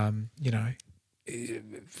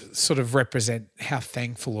 sort of represent how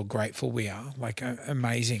thankful or grateful we are. Like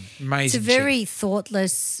amazing. It's a very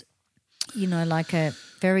thoughtless, like a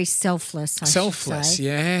very selfless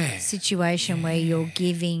situation where you're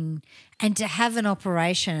giving, and to have an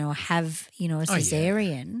operation or have, a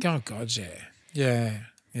cesarean. Oh God, yeah.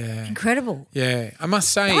 Incredible. Yeah, I must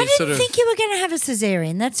say, I didn't think you were going to have a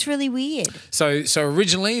cesarean. That's really weird. So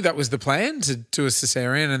originally that was the plan, to do a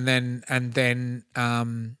cesarean, and then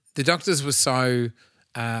the doctors were so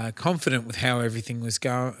confident with how everything was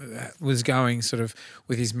going, sort of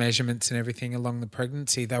with his measurements and everything along the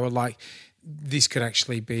pregnancy. They were like, this could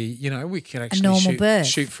actually be, we could actually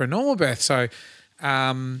shoot for a normal birth. So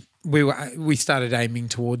we started aiming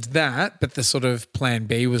towards that, but the sort of plan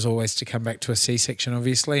B was always to come back to a C-section,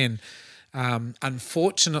 obviously. And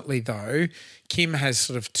unfortunately, though, Kim has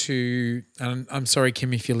sort of two. I'm sorry,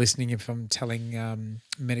 Kim, if you're listening, if I'm telling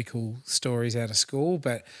medical stories out of school,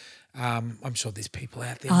 but I'm sure there's people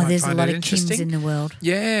out there. There's a lot of Kims in the world.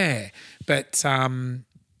 Yeah, but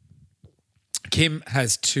Kim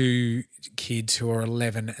has two kids who are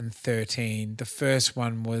 11 and 13. The first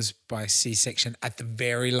one was by C-section at the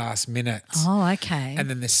very last minute. Oh, okay. And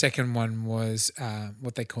then the second one was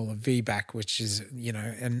what they call a VBAC, which is,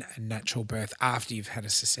 a natural birth after you've had a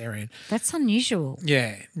cesarean. That's unusual.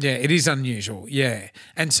 Yeah, it is unusual, yeah.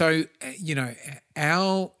 And so,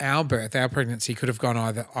 our birth, our pregnancy could have gone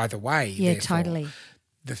either way. Yeah, therefore. totally.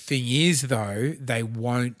 The thing is, though, they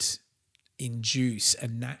won't induce a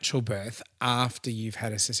natural birth after you've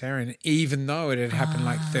had a cesarean, even though it had happened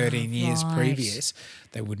like 13 years previous.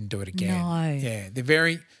 They wouldn't do it again. No. Yeah, they're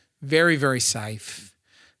very, very, very safe.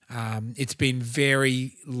 It's been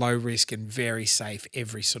very low risk and very safe,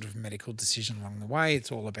 every sort of medical decision along the way.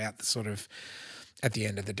 It's all about the sort of, at the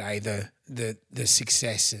end of the day, the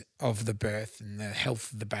success of the birth and the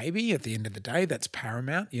health of the baby. At the end of the day, that's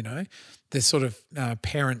paramount, The sort of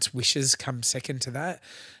parents' wishes come second to that.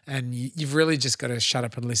 And you've really just got to shut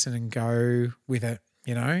up and listen and go with it,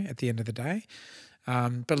 at the end of the day.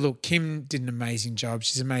 But look, Kim did an amazing job.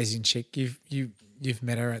 She's an amazing chick. You've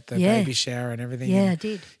met her at the baby shower and everything. Yeah, and I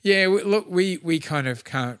did. Yeah, look, we kind of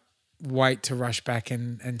can't wait to rush back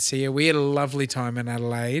and see her. We had a lovely time in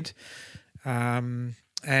Adelaide. It'll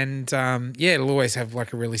always have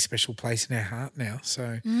like a really special place in our heart now.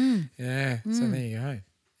 So, so there you go.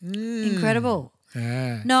 Incredible.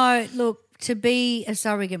 Yeah. No, look, to be a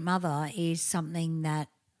surrogate mother is something that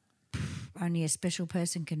only a special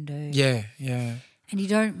person can do. Yeah. And you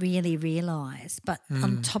don't really realise. But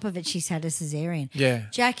on top of it, she's had a cesarean. Yeah.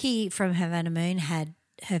 Jackie from Havana Moon had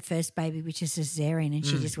her first baby, which is cesarean, and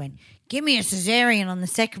she just went, "Give me a cesarean on the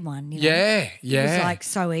second one." You know? Yeah. It was like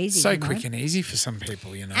so easy. So you know? quick and easy for some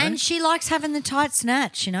people, you know. And she likes having the tight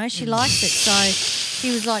snatch, you know. She likes it. So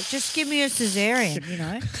she was like, just give me a cesarean, you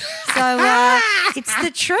know. So it's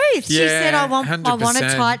the truth. She said, I want a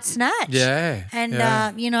 100%. tight snatch. Yeah.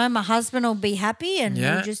 And, you know, my husband will be happy and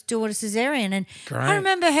we'll just do it a cesarean. And Great. I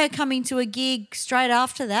remember her coming to a gig straight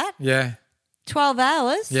after that, Yeah. 12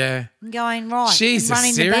 hours. Yeah. And going, right. Jesus, and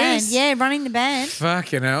running the band. serious? Yeah, running the band.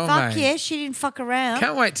 Fucking hell, Fuck mate. yeah, she didn't fuck around.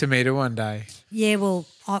 Can't wait to meet her one day. Yeah, well,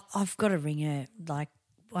 I've got to ring her. Like,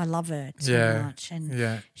 I love her so much.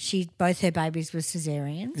 And both her babies were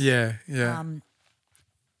cesareans. Yeah, yeah.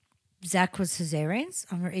 Zach was cesareans.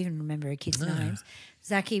 I don't even remember her kids' names.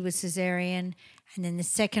 Zachy was cesarean. And then the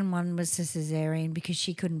second one was a cesarean because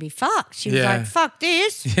she couldn't be fucked. She was like, fuck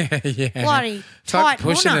this. Yeah. Bloody Fuck tight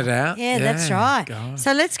pushing wanna. it out. Yeah, that's right. God.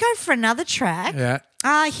 So let's go for another track. Yeah.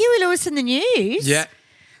 Huey Lewis and the News. Yeah.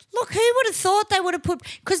 Look, who would have thought they would have put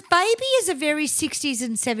 – because Baby is a very 60s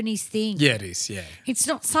and 70s thing. Yeah, it is, yeah. It's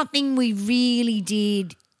not something we really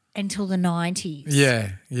did until the 90s. Yeah,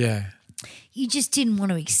 yeah. You just didn't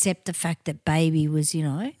want to accept the fact that Baby was, you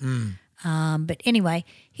know. But anyway,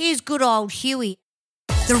 here's good old Huey.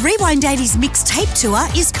 The Rewind 80s Mixtape Tour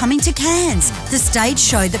is coming to Cairns, the stage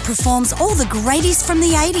show that performs all the greaties from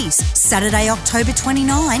the 80s. Saturday, October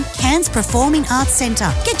 29, Cairns Performing Arts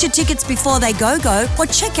Centre. Get your tickets before they go or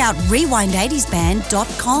check out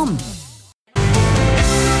rewind80sband.com.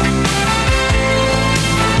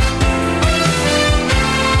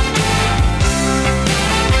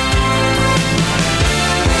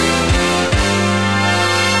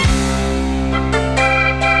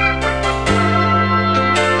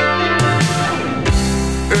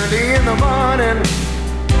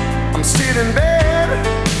 I'm still in bed.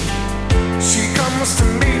 She comes to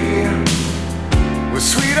me with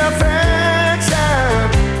sweet affection,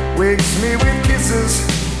 wakes me with kisses,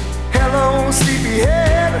 hello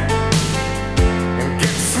sleepyhead, and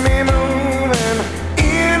gets me moving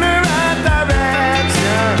in the right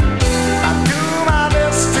direction. I do my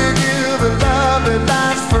best to give a love that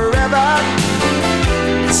lasts forever.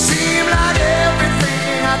 It seems like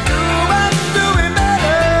everything I do, I'm doing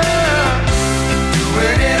better,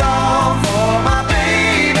 doing it all for my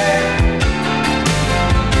baby.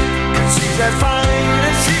 She's as fine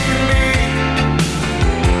as she can be.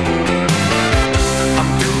 I'm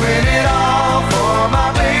doing it all for my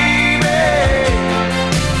baby,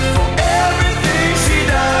 for everything she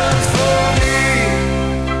does for me.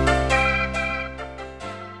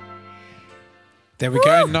 There we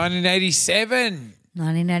go, 1987.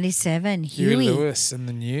 1987, Huey Huey. Lewis and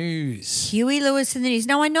the News. Huey Lewis and the News.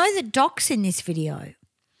 Now, I know that Doc's in this video,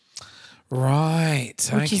 Right,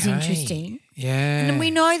 which is interesting. Yeah. And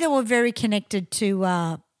we know they were very connected to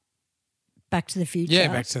Back to the Future. Yeah,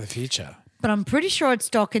 Back to the Future. But I'm pretty sure it's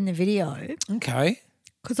Doc in the video Okay.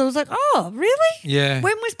 because I was like, oh, really? Yeah.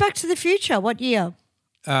 When was Back to the Future? What year?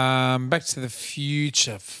 Back to the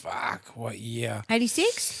Future. Fuck, what year?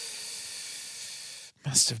 86?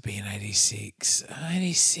 Must have been 86.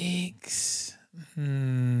 86.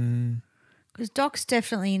 Because Doc's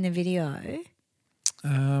definitely in the video.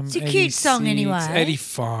 It's a cute 86, song anyway.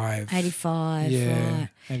 85. 85, Yeah, right.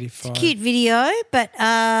 85. Cute video, but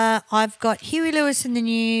I've got Huey Lewis in the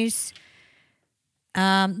News.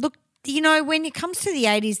 Look, you know, when it comes to the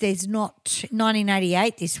 80s, there's not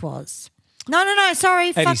 1988 this was. No,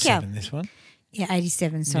 sorry, fuck 87, yeah. this one. Yeah,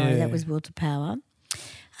 87, sorry, Yeah. that was Will to Power.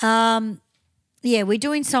 Yeah, we're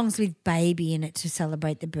doing songs with Baby in it to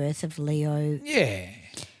celebrate the birth of Leo Yeah.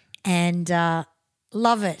 and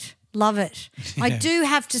love it. Love it. I do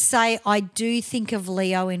have to say I do think of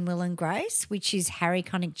Leo in Will and Grace, which is Harry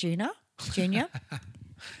Connick Jr.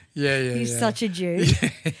 Yeah. He's such a Jew.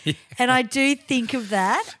 And I do think of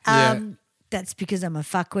that. That's because I'm a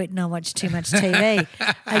fuckwit and I watch too much TV,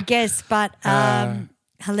 I guess. But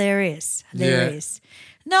hilarious.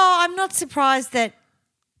 No, I'm not surprised that –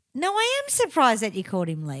 no, I am surprised that you called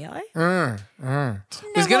him Leo. It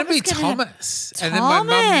was going to be Thomas. And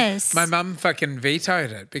then my mum fucking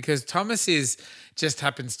vetoed it because Thomas just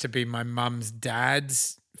happens to be my mum's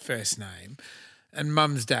dad's first name. And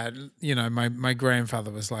mum's dad, you know, my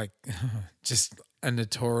grandfather was like just a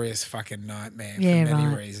notorious fucking nightmare for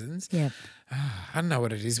many reasons. Yeah. I don't know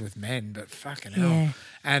what it is with men, but fucking hell.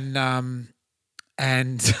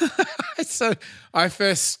 And so I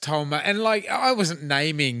first told and like I wasn't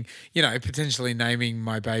naming, you know, potentially naming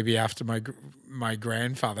my baby after my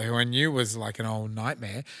grandfather, who I knew was like an old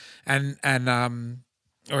nightmare, and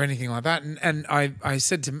or anything like that. And I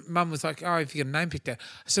said to Mum, was like, oh, if you get a name picked out.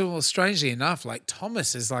 I said, well, strangely enough, like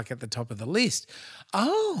Thomas is like at the top of the list.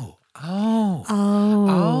 Oh,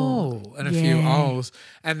 and a few ohs.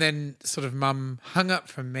 And then sort of Mum hung up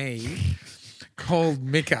from me, called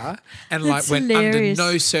Mika, and That's went, hilarious.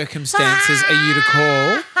 under no circumstances are you to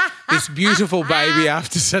call this beautiful baby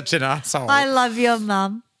after such an asshole. I love your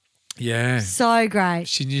mum. Yeah. So great.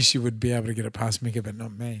 She knew she would be able to get it past Mika, but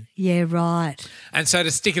not me. Yeah, right. And so to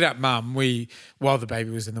stick it up Mum, while the baby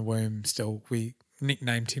was in the womb still, we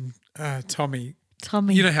nicknamed him Tommy.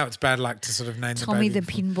 Tommy. You know how it's bad luck to sort of name Tommy the the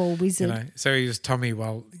baby. pinball wizard. So he was Tommy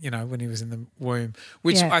when he was in the womb,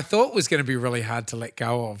 which Yeah. I thought was going to be really hard to let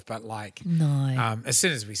go of, but No. as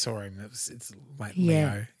soon as we saw him, it's like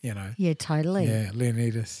Yeah. Leo, Yeah, totally. Yeah,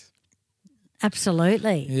 Leonidas.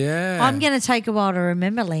 Absolutely. Yeah. I'm going to take a while to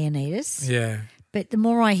remember Leonidas, Yeah. but the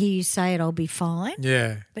more I hear you say it, I'll be fine.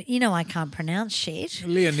 Yeah. But you know I can't pronounce shit.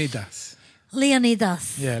 Leonidas.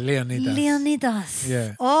 Leonidas. Yeah, Leonidas. Leonidas.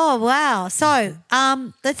 Yeah. Oh, wow. So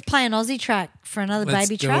let's play an Aussie track for another Let's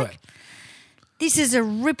baby do track. it. This is a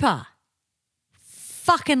ripper.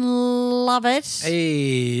 Fucking love it.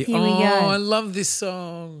 Hey. Here we go. I love this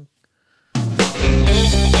song.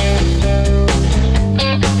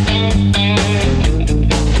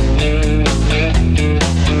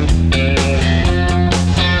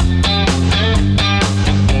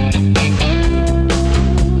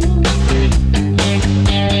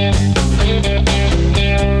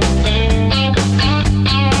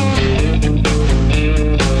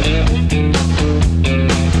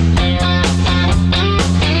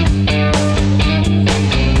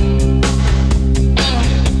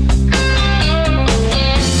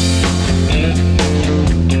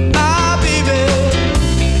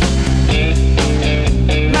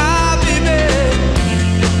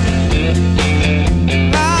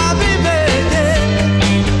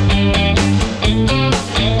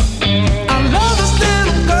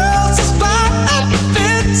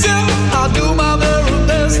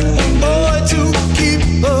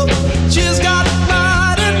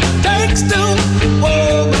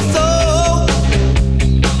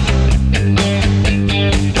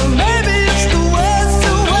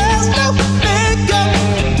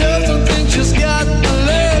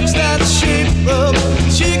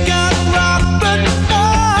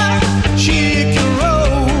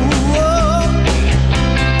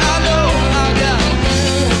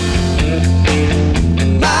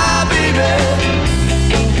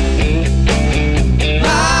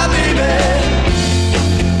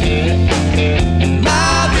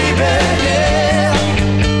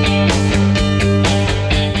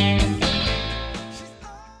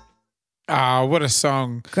 What a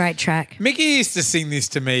song. Great track. Mickey used to sing this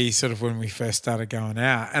to me sort of when we first started going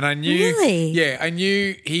out. And I knew Really? Yeah, I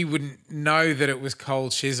knew he wouldn't know that it was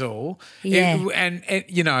Cold Chisel. Yeah. And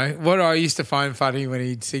you know, what I used to find funny when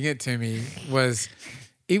he'd sing it to me was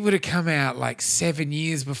it would have come out like 7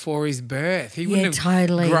 years before his birth. He wouldn't have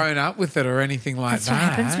totally. grown up with it or anything like That's that. what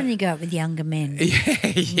happens when you go out with younger men.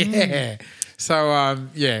 Yeah. So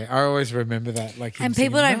I always remember that. Like, him And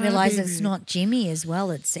people singing, don't "My realise baby." it's not Jimmy as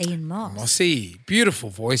well, it's Ian Moss. Mossy,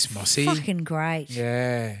 beautiful voice, Mossy. Fucking great.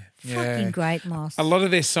 Yeah. Fucking great Moss. A lot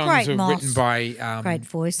of their songs Great were Moss. written by Great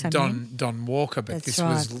voice, I mean. Don Walker, but That's this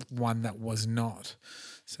was one that was not.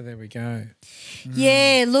 So there we go.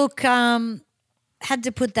 Yeah, look, had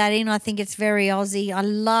to put that in. I think it's very Aussie. I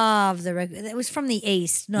love the record. It was from the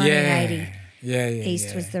East, 1980. Yeah.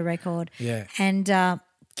 East was the record. Yeah. And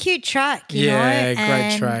cute track, you know. Yeah, great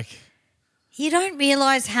and track. You don't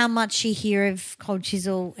realise how much you hear of Cold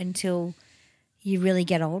Chisel until you really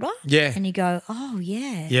get older. Yeah. And you go, oh,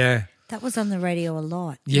 yeah. Yeah. That was on the radio a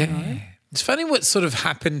lot. Yeah. You know? It's funny what sort of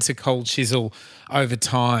happened to Cold Chisel over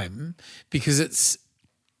time because it's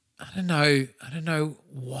I don't know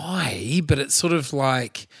why, but it's sort of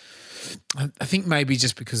like I think maybe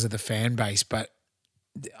just because of the fan base, but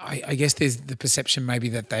I guess there's the perception maybe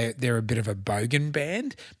that they're a bit of a bogan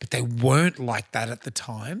band, but they weren't like that at the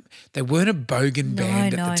time. They weren't a bogan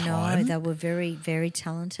band at the time. No, they were very, very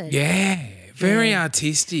talented. Yeah, very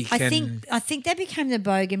artistic. I think they became the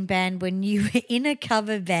Bogan band when you were in a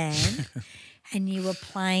cover band and you were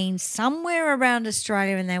playing somewhere around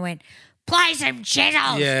Australia and they went, play some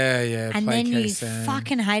Chisels. Yeah. And play then you KSM.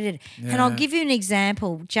 fucking hated it. And I'll give you an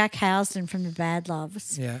example. Jack Housden from the Bad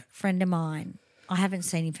Loves, friend of mine. I haven't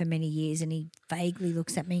seen him for many years and he vaguely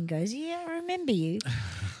looks at me and goes, yeah, I remember you.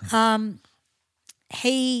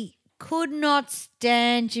 He could not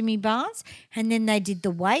stand Jimmy Barnes. And then they did The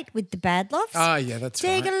Wait with the Bad Loves. Oh, yeah, that's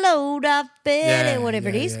Take right. a load up it, Yeah, or whatever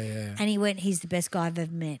it yeah, is. yeah. And he went, he's the best guy I've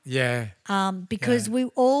ever met. Yeah. Because we've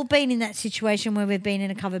all been in that situation where we've been in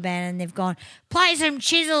a cover band and they've gone, play some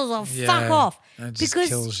Chisels or fuck Yeah, off. that just Because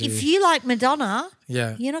kills if you. you like Madonna,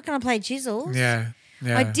 Yeah. you're not going to play Chisels. Yeah.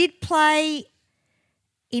 Yeah. I did play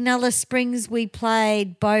in Alice Springs. We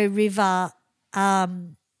played Bow River.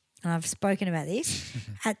 And I've spoken about this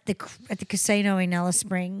at the casino in Alice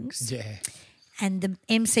Springs. Yeah. And the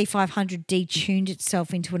MC500 detuned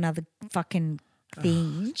itself into another fucking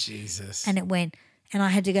thing, Jesus. and it went. And I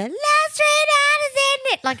had to go, last 3 hours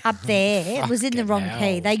in it, like up there. It was in the wrong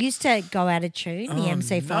key. They used to go out of tune, the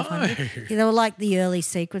MC500. no. Yeah, they were like the early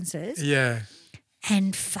sequences. Yeah.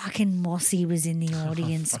 And fucking Mossy was in the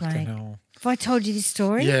audience, Fucking mate. hell. Have I told you this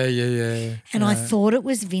story? Yeah. And I thought it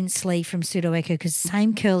was Vince Lee from Pseudo Echo because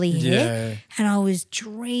same curly hair. Yeah. And I was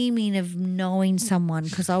dreaming of knowing someone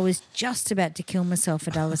because I was just about to kill myself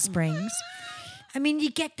at Alice Springs. I mean, you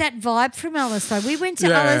get that vibe from Alice though. We went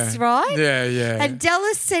to Alice, right? Yeah. And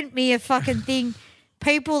Dallas sent me a fucking thing.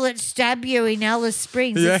 People that stab you in Alice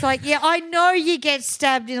Springs. Yeah. It's like, yeah, I know you get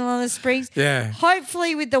stabbed in Alice Springs. Yeah.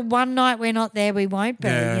 Hopefully, with the one night we're not there, we won't be.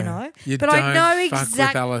 Yeah. You know. You but don't I know fuck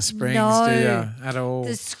exactly. with Alice Springs, no, do you? At all.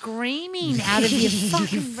 the screaming out of your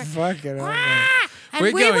fucking. Fucking hell, mate. Ah! And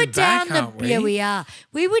We're we were going down back, aren't we? Yeah, we are.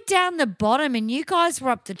 We were down the bottom, and you guys were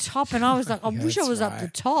up the top, and I was like, I wish I that's was up the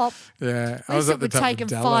right. top. Yeah. I At was least at it the would top take of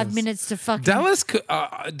him Dallas. 5 minutes to fucking.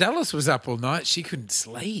 Dallas was up all night. She couldn't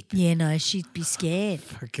sleep. Yeah, no, she'd be scared.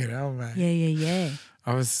 Fucking hell, mate. Yeah.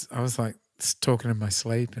 I was like talking in my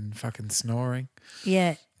sleep and fucking snoring.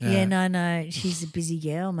 Yeah. No. She's a busy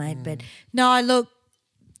girl, mate. But no, look,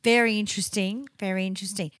 very interesting. Very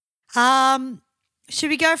interesting. Should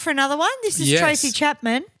we go for another one? This is Yes. Tracy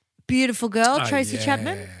Chapman. Beautiful girl, Oh, Tracy yeah.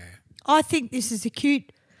 Chapman. I think this is a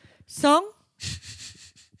cute song.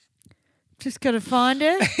 Just got to find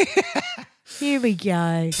her. Here we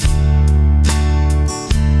go.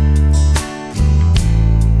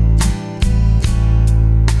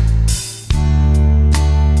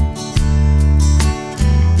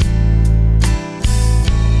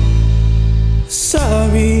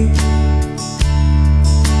 Sorry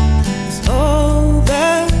is all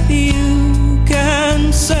that you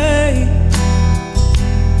can say.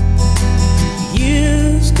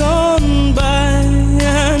 Years gone by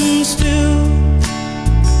and still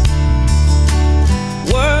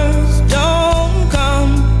words don't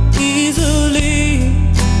come easily.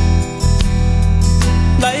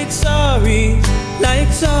 Like sorry,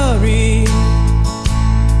 like sorry.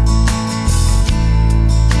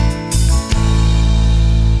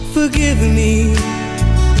 Forgive me.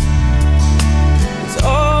 It's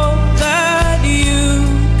all that you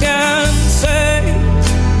can say.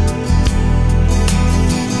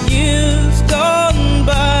 Years gone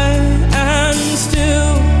by and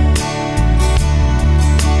still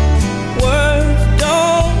words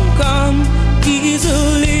don't come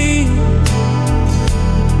easily.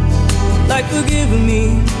 Like forgive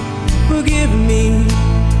me, forgive me.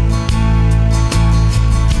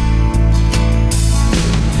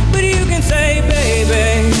 Say,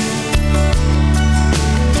 baby,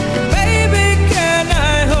 baby, can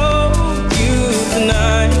I hold you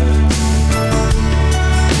tonight?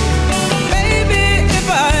 Baby, if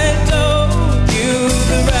I told you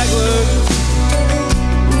the right words,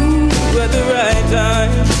 ooh, at the right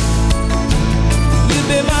time, you'd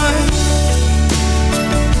be mine.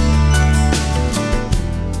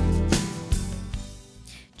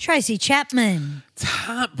 Tracy Chapman. It's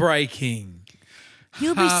heartbreaking.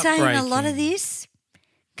 You'll be saying a lot of this.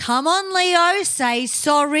 Come on, Leo, say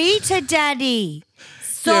sorry to Daddy.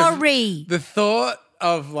 Sorry. The thought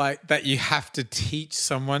of like that you have to teach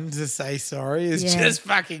someone to say sorry is Yeah. just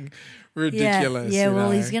fucking ridiculous. Yeah, you well,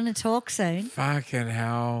 know? he's going to talk soon. Fucking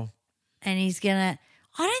hell. And he's going to,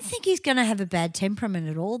 I don't think he's going to have a bad temperament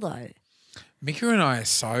at all, though. Mika and I are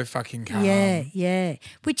so fucking calm. Yeah.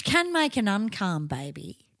 Which can make an uncalm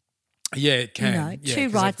baby. Yeah, it can. You know, Yeah, two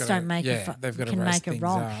 'cause rights they've gotta- don't make yeah, they've got to can rest make a things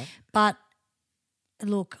wrong. up. But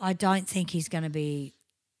look, I don't think he's going to be,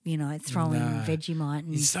 throwing Nah. Vegemite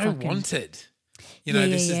and He's so fucking, wanted. You know,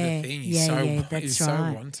 this is the thing. He's that's he's right.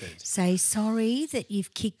 so wanted. Say sorry that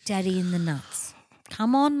you've kicked Daddy in the nuts.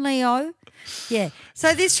 Come on, Leo. Yeah.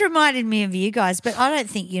 So this reminded me of you guys, but I don't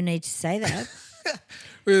think you need to say that.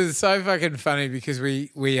 It was so fucking funny because we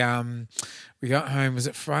got home. Was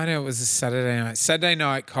it Friday or was it Saturday night? Saturday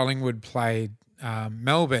night, Collingwood played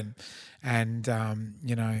Melbourne, and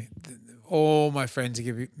all my friends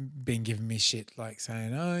have been giving me shit, like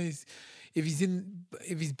saying, "Oh, if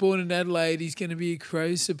he's born in Adelaide, he's going to be a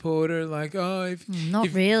Crows supporter. Like,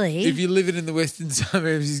 Not really. If you live in the Western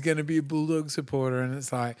suburbs, he's going to be a Bulldog supporter. And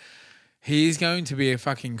it's like, he's going to be a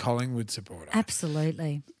fucking Collingwood supporter.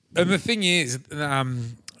 Absolutely. And the thing is,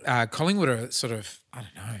 Collingwood are sort of, I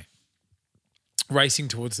don't know, racing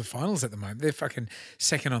towards the finals at the moment. They're fucking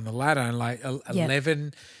second on the ladder and like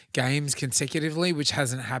 11 games consecutively, which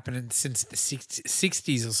hasn't happened since the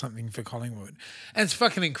 60s or something for Collingwood. And it's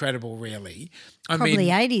fucking incredible, really. Probably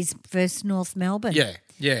 80s versus North Melbourne. Yeah.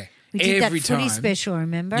 We did Every that footy time. special,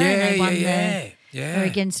 remember? Yeah, and they won yeah. They're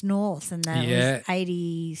against North, and that was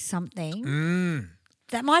 80-something.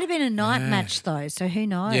 That might have been a night match, though, so who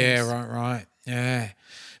knows? Yeah, right. Yeah.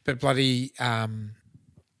 But bloody...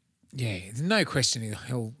 there's no question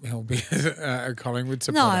he'll be a Collingwood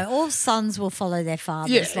supporter. No, all sons will follow their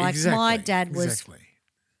fathers. Yeah, like exactly, my dad was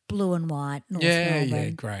blue and white, North Melbourne. Yeah,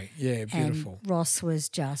 great. Yeah, beautiful. And Ross was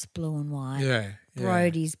just blue and white. Yeah.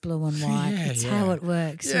 Brody's blue and white. It's how it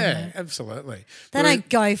works. Yeah, absolutely. They don't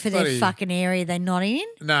go for their fucking area they're not in.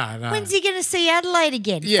 No. When's he going to see Adelaide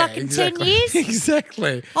again? Yeah, fucking exactly. 10 years?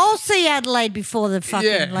 Exactly. I'll see Adelaide before the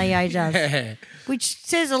fucking Leo does. Yeah. Which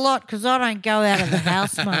says a lot because I don't go out of the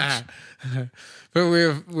house much. But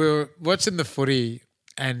we're watching the footy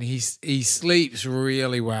and he sleeps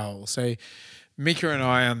really well. So Mika and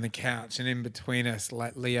I on the couch, and in between us,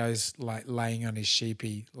 like Leo's like laying on his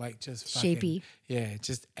sheepy, like just fucking, Sheepy. Yeah,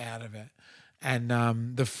 just out of it. And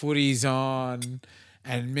the footy's on,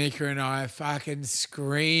 and Mika and I are fucking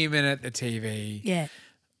screaming at the TV. Yeah.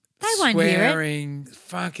 They won't hear it. Swearing,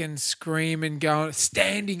 fucking screaming, going,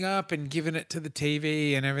 standing up and giving it to the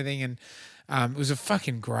TV and everything. And it was a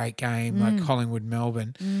fucking great game, like Collingwood,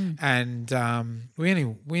 Melbourne. And we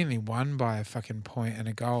only won by a fucking point and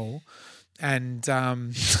a goal. And,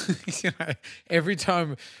 every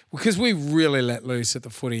time, because we really let loose at the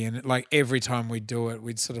footy, and like every time we do it,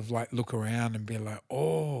 we'd sort of like look around and be like,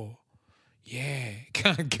 oh, yeah,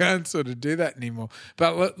 can't sort of do that anymore.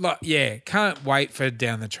 But can't wait for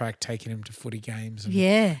down the track taking him to footy games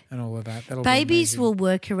and all of that. That'll Babies be will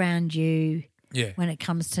work around you when it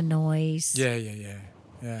comes to noise. Yeah.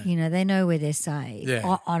 You know, they know where they're safe.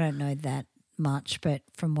 Yeah. I don't know that much, but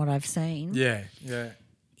from what I've seen. Yeah.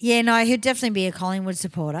 Yeah, no, he'll definitely be a Collingwood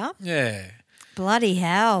supporter. Yeah. Bloody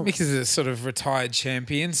hell. Mick is a sort of retired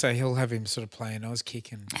champion, so he'll have him sort of playing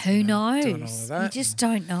Auskick and who knows? doing all of that. You just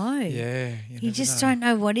don't know. Yeah. You just don't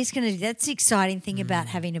know what he's going to do. That's the exciting thing about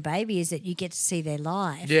having a baby is that you get to see their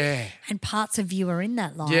life. Yeah. And parts of you are in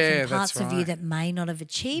that life. Yeah, and parts that's of you right. that may not have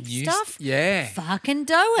achieved stuff. Yeah. Fucking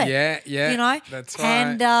do it. Yeah. You know? That's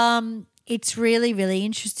right. And it's really, really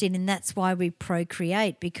interesting, and that's why we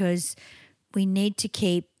procreate, because we need to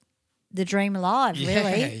keep the dream alive,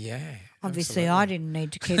 really. Yeah. Obviously, I didn't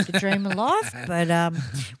need to keep the dream alive, but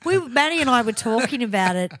Maddie and I were talking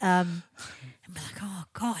about it, and we're like, oh,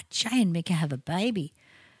 God, Jay and Mika have a baby.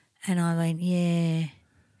 And I went, yeah.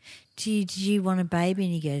 Do you want a baby?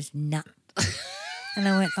 And he goes, nah. And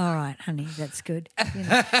I went, all right, honey, that's good. You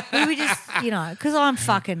know, we were just, because I'm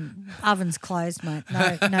fucking oven's closed, mate.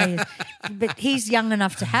 No, but he's young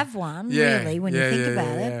enough to have one, really, when you think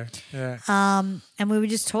about it. Yeah. And we were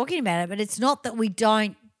just talking about it, but it's not that we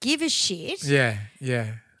don't give a shit. Yeah.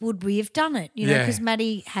 Would we have done it? Because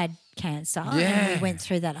Maddie had cancer and we went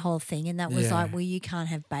through that whole thing, and that was like, well, you can't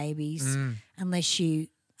have babies unless you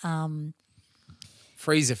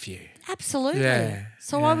freeze a few. Absolutely. Yeah.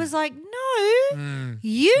 So I was like, no,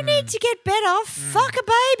 you need to get better. Fuck a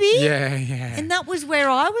baby. Yeah. And that was where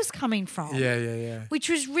I was coming from. Yeah. Which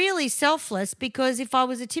was really selfish, because if I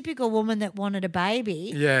was a typical woman that wanted a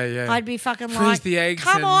baby, Yeah. I'd be fucking Freeze like, the eggs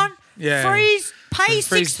come and- on, Yeah. pay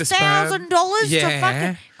Freeze the sperm. $6,000 to Yeah.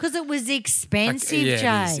 fucking, because it was expensive,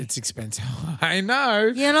 Jay. It's expensive. I know.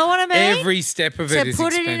 You know what I mean? Every step of it to is put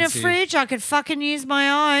expensive. it in a fridge, I could fucking use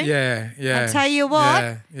my own. Yeah. I tell you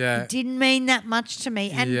what, Yeah. it didn't mean that much to me.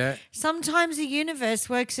 And Yeah. sometimes the universe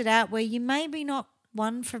works it out where you maybe not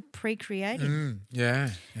one for procreating.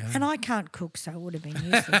 Yeah. And I can't cook, so it would have been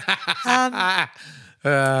useless.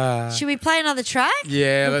 Should we play another track?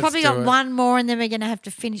 Yeah, We've let's probably do got it. one more and then we're going to have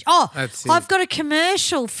to finish. Oh, That's it. I've got a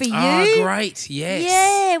commercial for you. Oh, great. Yes.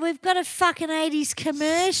 Yeah, we've got a fucking 80s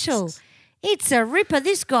commercial. It's a ripper.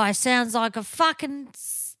 This guy sounds like a fucking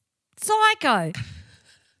psycho.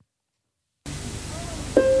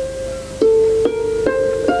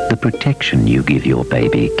 The protection you give your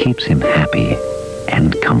baby keeps him happy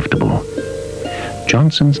and comfortable.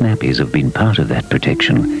 Johnson's nappies have been part of that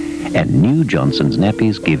protection, and new Johnson's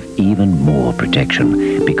nappies give even more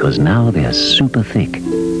protection because now they're super thick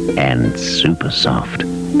and super soft.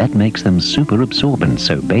 That makes them super absorbent,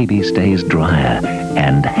 so baby stays drier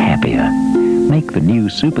and happier. Make the new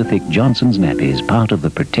Super Thick Johnson's nappies part of the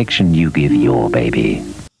protection you give your baby.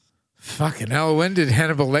 Fucking hell, when did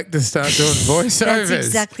Hannibal Lecter start doing voiceovers? That's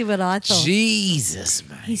exactly what I thought. Jesus,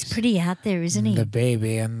 mate. He's pretty out there, isn't he? The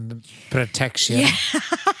baby and the protection. Yeah.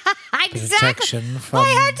 Exactly. Protection from I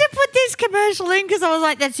had to put this commercial in because I was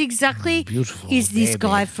like, that's exactly. Beautiful Is this baby.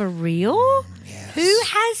 guy for real? yes. Who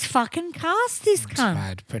has fucking cast this cunt?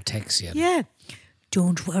 Right, protection. Yeah.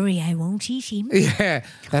 Don't worry, I won't eat him. Yeah,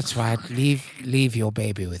 that's right. Leave your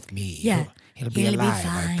baby with me. Yeah. He'll be He'll be alive,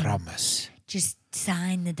 I fine. promise. Just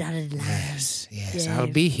sign the dotted line. Yes, yes. Yeah, I'll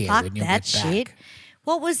be here fuck when you that get shit. back.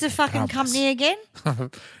 What was the fucking promise. company again?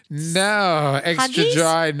 No, extra Huggies?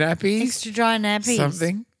 dry nappies. Extra dry nappies.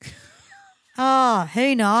 Something. Oh,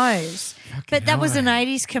 who knows? But that was hell, an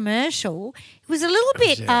 80s commercial. It was a little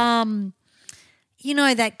bit, you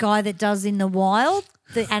know, that guy that does In the Wild,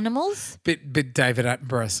 the animals? Bit David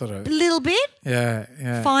Attenborough sort of. A little bit. Yeah,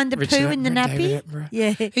 yeah. Find the Richard poo in the Attenborough, David nappy.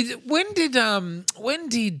 Attenborough. Yeah. When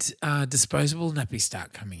did disposable nappies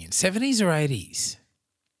start coming in? 70s or 80s?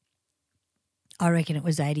 I reckon it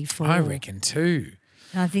was 84. I reckon too.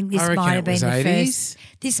 And I think this I reckon might it have been was the 80s. first.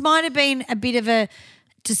 This might have been a bit of a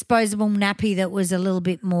disposable nappy that was a little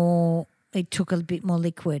bit more, it took a bit more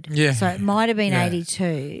liquid. Yeah. So it might have been Yeah.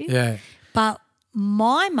 82. Yeah. But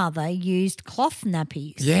my mother used cloth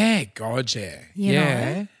nappies. Yeah, God, yeah. You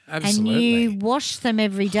yeah, know? absolutely. And you wash them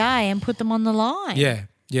every day and put them on the line. yeah,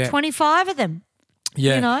 yeah. 25 of them.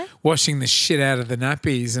 Yeah, you know? washing the shit out of the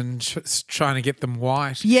nappies and trying to get them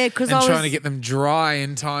white. Yeah, 'cause and I trying was- to get them dry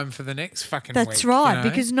in time for the next fucking week. That's right, you know?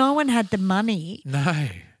 because no one had the money no,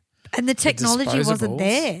 and the technology wasn't disposables.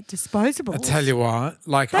 there. Disposables. I tell you what,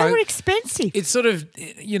 like they were expensive. it's sort of,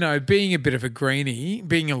 you know, being a bit of a greenie,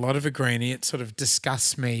 being a lot of a greenie, it sort of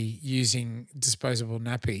disgusts me using disposable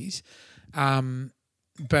nappies.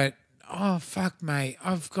 But oh fuck, mate,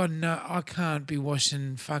 I can't be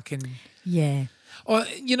washing fucking. Yeah. Or,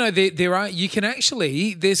 you know, there are, you can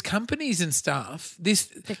actually, there's companies and stuff. This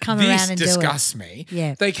come around and do it. disgusts me.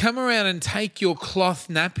 Yeah. They come around and take your cloth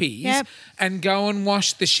nappies Yep. and go and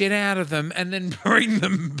wash the shit out of them and then bring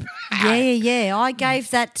them back. Yeah. I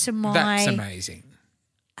gave that to That's amazing.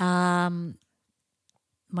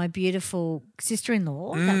 my beautiful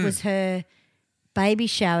sister-in-law. Mm. That was her baby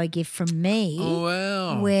shower gift from me. Oh,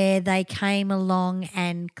 wow. Where they came along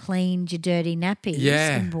and cleaned your dirty nappies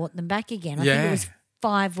Yeah. and brought them back again. I think Yeah. it was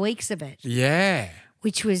 5 weeks of it, Yeah.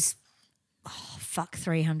 which was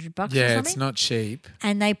 $300 or Yeah, something. it's not cheap.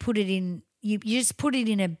 And they put it in. You just put it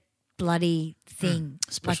in a bloody thing,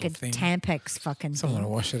 like special a thing. Tampax fucking Someone thing.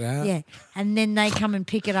 to wash it out. Yeah, and then they come and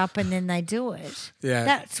pick it up, and then they do it. Yeah.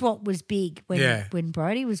 That's what was big when Yeah.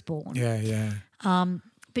 Brody was born. Yeah, yeah.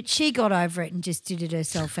 But she got over it and just did it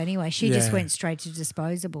herself anyway. She just Yeah. went straight to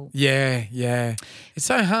disposable. Yeah, yeah. It's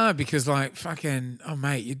so hard because, like, fucking, oh,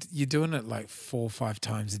 mate, you're doing it like 4 or 5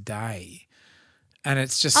 times a day. And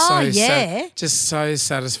it's just just so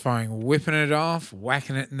satisfying. Whipping it off,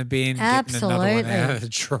 whacking it in the bin, getting another one Absolutely. out of the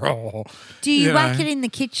drawer. Do you whack know? it in the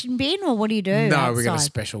kitchen bin or what do you do? No, we got a outside?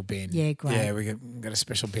 special bin. Yeah, great. Yeah, we got a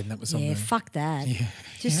special bin that was on Yeah, there. fuck that.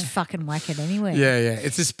 Just fucking whack it anywhere. Yeah, yeah.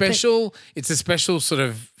 It's a special sort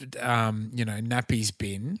of nappies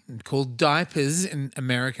bin called diapers in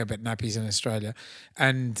America, but nappies in Australia.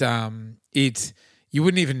 And you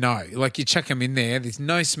wouldn't even know. Like you chuck them in there, there's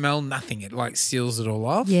no smell, nothing. It like seals it all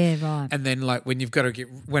off. Yeah, right. And then like when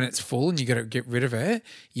it's full and you got to get rid of it,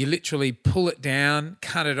 you literally pull it down,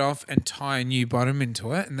 cut it off, and tie a new bottom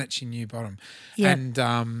into it, and that's your new bottom. Yep. And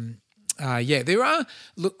there are.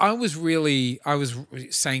 Look, I was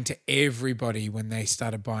saying to everybody when they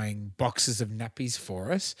started buying boxes of nappies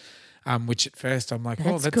for us, which at first I'm like,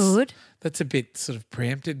 That's that's good. That's a bit sort of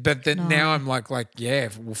preempted, but then now I'm like, yeah,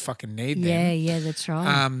 we'll fucking need them. Yeah, that's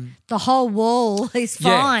right. The whole wall is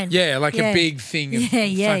Yeah, fine. yeah, like a big thing of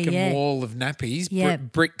fucking wall of nappies, Yeah.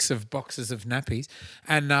 bricks of boxes of nappies.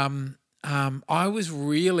 And I was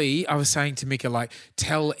saying to Mika, like,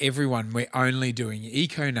 tell everyone we're only doing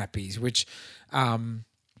eco nappies, which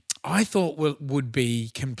I thought would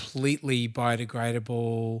be completely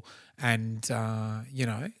biodegradable and,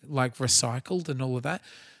 like recycled and all of that.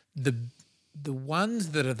 The ones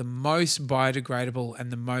that are the most biodegradable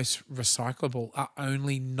and the most recyclable are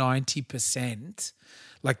only 90%.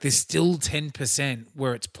 Like there's still 10%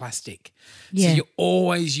 where it's plastic. Yeah. So you're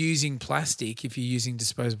always using plastic if you're using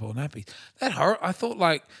disposable nappies. I thought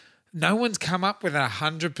like no one's come up with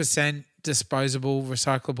 100% disposable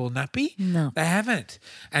recyclable nappy. No. They haven't.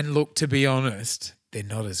 And look, to be honest, they're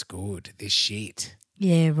not as good. They're shit.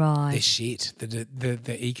 Yeah, right. They're shit.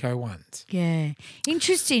 The eco ones. Yeah.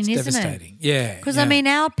 Interesting, It's isn't devastating. it? Yeah. Because, yeah. I mean,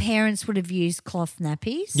 our parents would have used cloth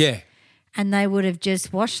nappies. Yeah. And they would have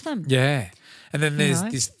just washed them. Yeah. And then there's know?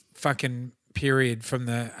 this fucking period from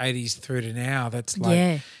the 80s through to now that's like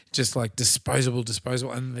Yeah. just like disposable,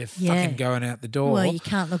 and they're Yeah. fucking going out the door. Well, you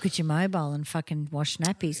can't look at your mobile and fucking wash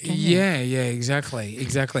nappies, can you? Yeah, exactly.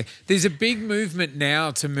 There's a big movement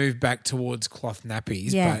now to move back towards cloth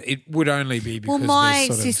nappies, Yeah. but it would only be because Well, my there's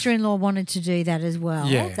sort of- sister-in-law wanted to do that as well.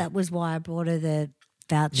 Yeah. That was why I brought her the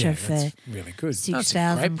voucher yeah, for that's really good. That's a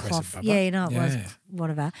 6,000 great cloth. present, Bubba. Yeah, you know, it was Yeah.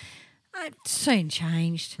 whatever. It soon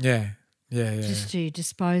changed. Yeah. Just do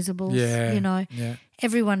disposables. Yeah, You know, yeah.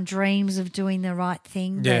 everyone dreams of doing the right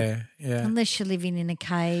thing. But Yeah. unless you're living in a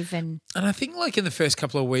cave and And I think like in the first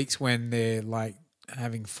couple of weeks when they're like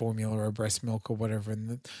having formula or breast milk or whatever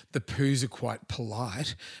and the poos are quite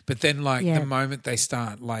polite, but then like Yeah. the moment they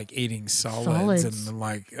start like eating solids. Solids. And they're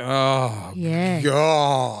like, oh Yeah.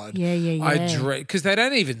 God. Yeah. I dread because they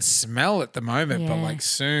don't even smell at the moment, but Yeah. like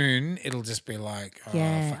soon it'll just be like, oh,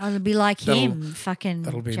 yeah, fuck. it'll be like That'll- him, fucking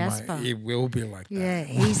That'll be Jasper. it will be like that. Yeah,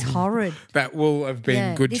 he's horrid. That will have been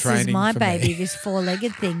Yeah, good this training is my for baby, me. this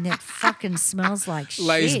four-legged thing that fucking smells like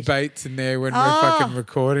Lays shit. baits in there when Oh. we're fucking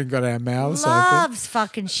recording, got our mouths open. Loves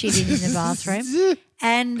fucking shitting in the bathroom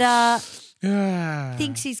and Ah.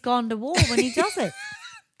 thinks he's gone to war when he does it,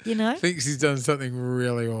 you know? Thinks he's done something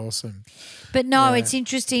really awesome. But no, Yeah. it's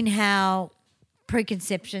interesting how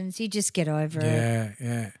preconceptions, you just get over it.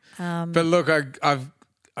 Yeah. But look,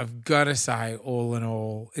 I've got to say, all in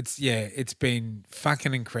all, it's been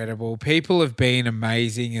fucking incredible. People have been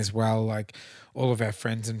amazing as well. Like all of our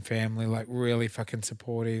friends and family, like really fucking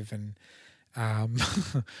supportive, and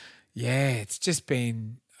it's just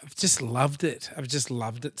been. I've just loved it. I've just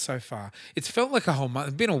loved it so far. It's felt like a whole month.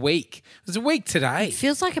 It's been a week. It was a week today. It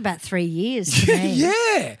feels like about 3 years to me.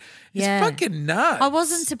 Yeah. It's Yeah. fucking nuts. I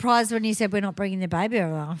wasn't surprised when you said we're not bringing the baby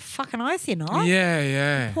over. I'm fucking oath you're not.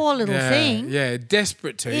 Yeah. Poor little Yeah, thing. Yeah,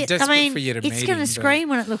 desperate to. It- desperate for you to meet it's going to him, but- scream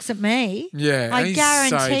when it looks at me. Yeah, I he's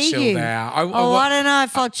guarantee so chilled you. out. I don't know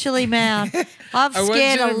if I'll chill him out. I've I want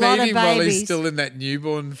scared you a to lot meet of him while he's babies. still in that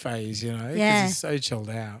newborn phase, you know, because Yeah. he's so chilled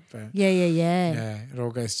out. But Yeah. yeah, it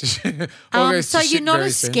all goes to all goes So to you're shit not very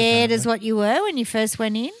as soon, scared as apparently. what you were when you first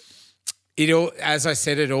went in? It all, as I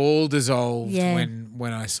said, it all dissolved Yeah.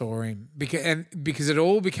 when I saw him because it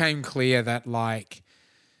all became clear that like,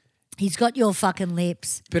 He's got your fucking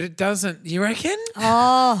lips. but it doesn't. You reckon?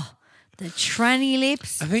 Oh, the tranny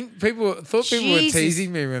lips. I think people thought people were Jesus.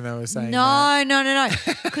 teasing me when they were saying that.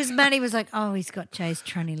 No. Because Maddie was like, oh, he's got Jay's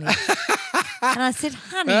tranny lips. And I said,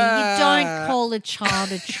 honey, you don't call a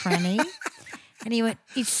child a tranny. And he went,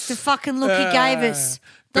 it's the fucking look he gave us.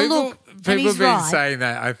 The look. And People he's have been right. saying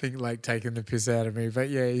that. I think like taking the piss out of me, but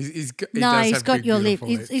yeah, he's got. No, does he's have got big, your lip.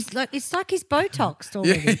 beautiful lips. It's like he's Botoxed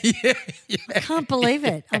already. Yeah. I can't believe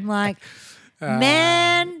it. I'm like,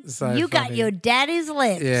 man, so you got funny. your daddy's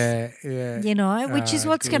lips. Yeah. You know, which is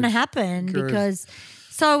what's going to happen Good. because.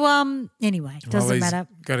 So anyway, doesn't Well, he's matter.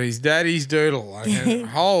 Got his daddy's doodle. I mean,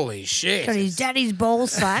 holy shit. Got his daddy's ball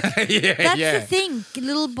sack. Yeah, That's yeah. the thing.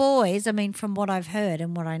 Little boys, I mean, from what I've heard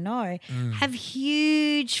and what I know, have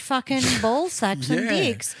huge fucking ball sacks and Yeah.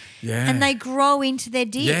 dicks. Yeah. And they grow into their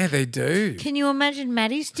dick. Yeah, they do. Can you imagine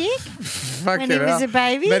Maddie's dick? Fuck when it he was up. a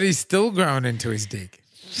baby? But he's still growing into his dick.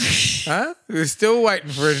 Huh? We're still waiting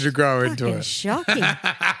for him to grow into Fucking it. shocking.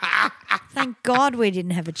 Thank God we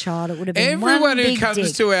didn't have a child. It would have been Everyone one who big comes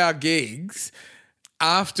dick. to our gigs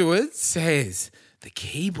afterwards says, the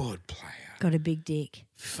keyboard player. Got a big dick.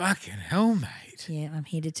 Fucking hell, mate. Yeah, I'm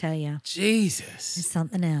here to tell you. Jesus. There's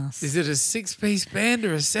something else. Is it a 6-piece band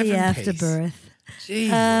or a 7-piece? The afterbirth.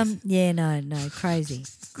 Jesus. Yeah, no, crazy.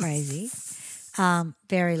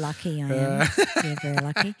 Very lucky I am. Yeah, very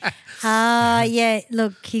lucky. Yeah,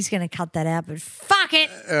 look, he's going to cut that out, but fuck it.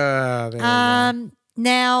 There we go.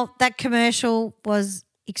 Now, that commercial was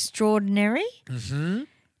extraordinary. Mm-hmm.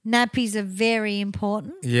 Nappies are very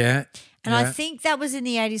important. Yeah. And I think that was in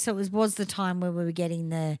the 80s, so it was the time where we were getting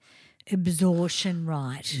the absorption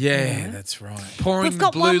right. Yeah, that's right. Pouring We've the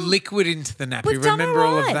got blue one- liquid into the nappy. We've done it Remember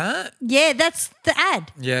all of right. that? Yeah, that's the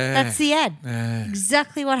ad. Yeah. That's the ad. Yeah.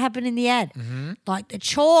 Exactly what happened in the ad. Like the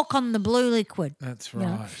chalk on the blue liquid. That's you know.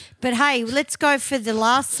 right. But hey, let's go for the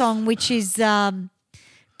last song, which is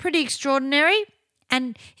pretty extraordinary.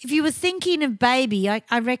 And if you were thinking of Baby,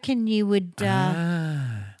 I reckon you would.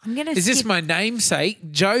 I'm going to Is this my namesake?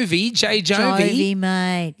 Jovi, J. Jovi,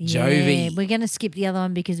 mate. Yeah, Jovi. we're going to skip the other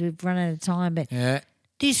one because we've run out of time. But Yeah.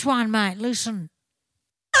 this one, mate, listen.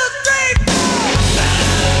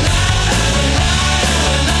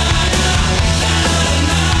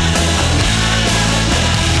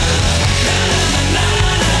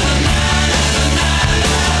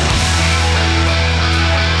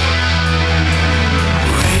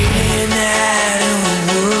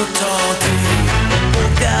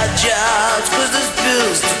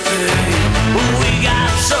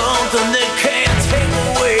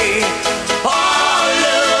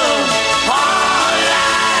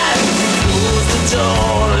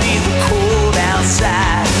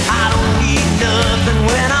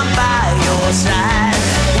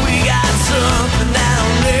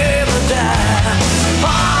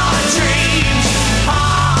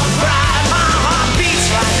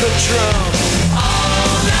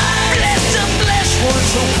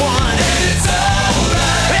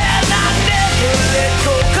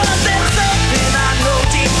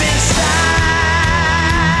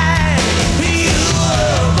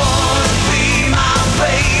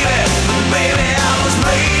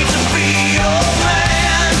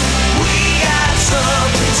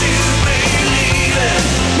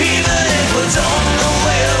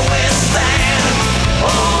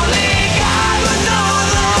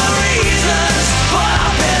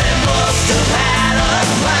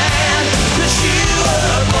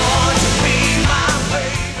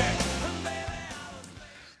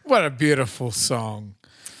 What a beautiful song.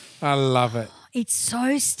 I love it. It's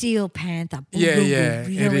so Steel Panther. Yeah, yeah,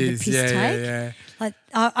 You know, it with is. the piss Yeah, take. yeah. Like,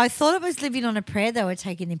 I thought it was Living on a Prayer they were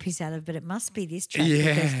taking the piss out of, but it must be this track because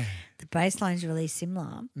Yeah. the bass line's really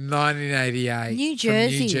similar. 1988. New From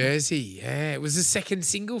Jersey. New Jersey. Yeah. It was the second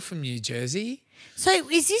single from New Jersey. So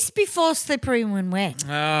is this before Slippery When Wet?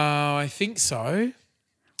 Oh, I think so.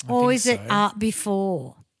 Or is it so.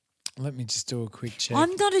 before? Let me just do a quick check.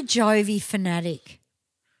 I'm not a Jovi fanatic.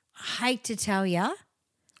 I hate to tell you.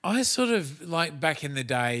 I sort of like back in the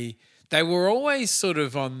day, they were always sort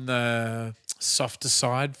of on the softer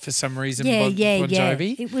side for some reason. Yeah, Bon yeah.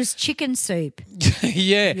 Jovi. It was chicken soup.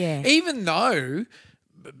 yeah. Yeah. Even though,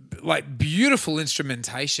 like, beautiful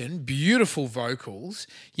instrumentation, beautiful vocals,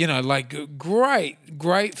 you know, like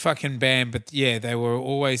great fucking band. But yeah, they were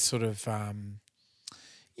always sort of,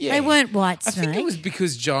 yeah. They weren't White I Snake. think it was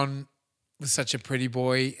because John was such a pretty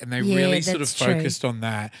boy and they Yeah, really sort of that's true. focused on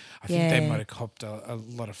that. I think they Yeah. might have copped a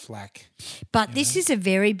lot of flack. But this is a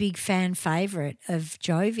very big fan favourite of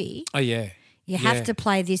Jovi. Oh, yeah. You have to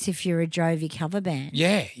play this if you're a Jovi cover band.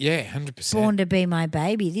 Yeah, 100%. Born to Be My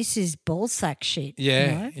Baby. This is ballsack shit. Yeah,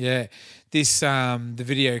 You know? yeah. This the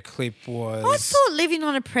video clip was. I thought Living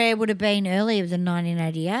on a Prayer would have been earlier than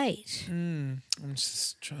 1988. I'm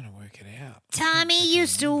just trying to work it out. Tommy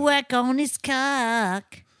used to work on his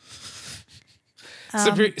cock.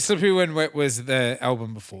 Slippery When Wet was the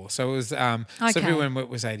album before, so it was Slippery Okay. When Wet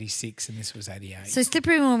was 86 and this was 88. So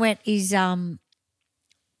Slippery When Wet is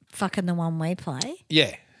fucking the one we play.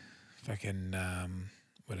 yeah, fucking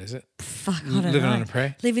what is it? Fuck, I don't know. Living on a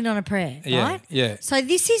Prayer. Living on a Prayer, Yeah, right? yeah. So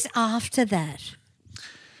this is after that.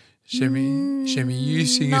 Shimmy, you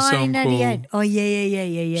sing a song 1988. called Oh,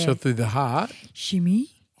 yeah. "Shot Through the Heart." Shimmy.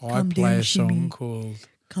 I Come play down, a song shimmy. called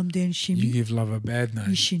Come down, Shimmy. "You Give Love a Bad Name."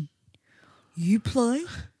 Listen, you play,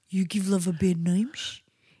 you give love a bad names,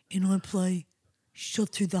 and I play Shot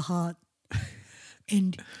Through the Heart.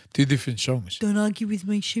 And Two different songs. don't argue with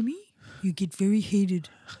me, Shimmy. You get very heated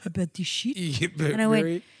about this shit. And I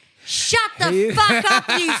went, shut the fuck up,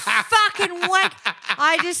 you fucking wank.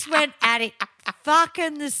 I just went at it.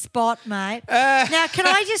 Fucking the spot, mate. Now, can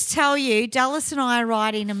I just tell you, Dallas and I are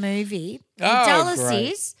writing a movie. Well, Oh, Dallas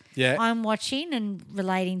great. is. Yeah. I'm watching and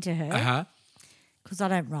relating to her. Uh-huh. Because I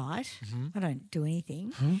don't write. Mm-hmm. I don't do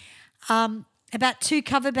anything. About two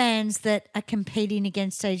cover bands that are competing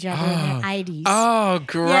against each other in their 80s. Oh,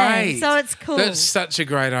 great. so it's cool. That's such a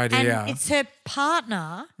great idea. And it's her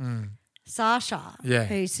partner, Sasha, Yeah.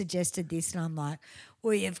 who suggested this. And I'm like,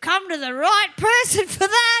 well, you've come to the right person for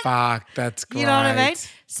that. Fuck, that's great. You know what I mean?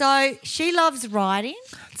 So she loves writing.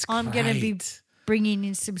 That's I'm going to be great. bringing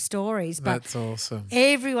in some stories. But That's awesome.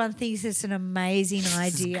 everyone thinks it's an amazing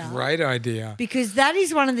idea. Great idea. Because that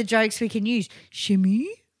is one of the jokes we can use. Shimmy,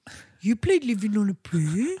 you played Living on a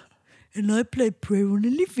Prayer and I played Prayer on a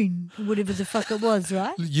Living. Or whatever the fuck it was,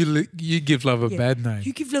 right? You give love a bad name.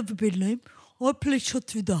 You give love a bad name. I play Shot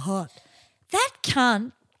Through the Heart. That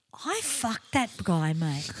cunt, I fucked that guy,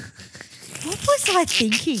 mate. What was I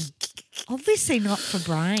thinking? Obviously not for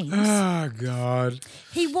brains. Oh, God.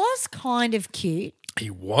 He was kind of cute. He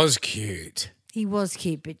was cute. He was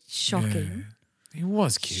cute, but shocking. He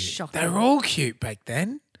was cute. Shocking. They were all cute back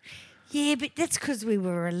then. Yeah, but that's because we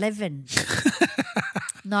were 11.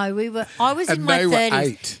 No, we were. I was in And my they were 30s.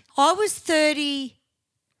 8. I was 30.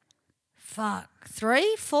 Fuck,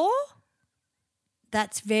 3, 4.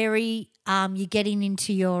 That's very. You're getting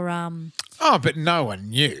into your Oh, but no one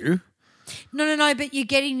knew. No. But you're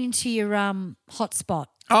getting into your hotspot.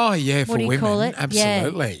 Oh, yeah, for What do you women. call it?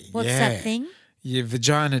 Absolutely. Yeah. What's yeah. that thing? Your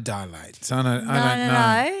vagina dilates. I don't know.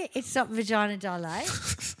 No. It's not vagina dilate.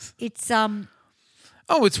 It's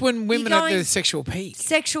Oh, it's when women are at going- their sexual peak.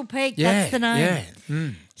 sexual peak. Yeah, That's the name. Yeah.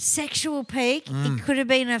 Mm. Sexual peak. It could have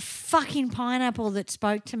been a fucking pineapple that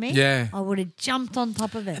spoke to me. Yeah. I would have jumped on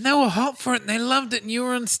top of it. And they were hot for it and they loved it and you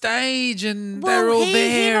were on stage and they were Well, all he there.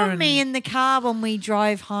 hit on and me in the car when we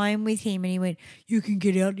drove home with him, and he went, "You can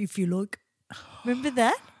get out if you like." Remember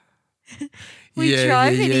that? We Yeah,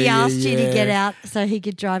 drove, yeah, and he yeah, asked you to get yeah. out so he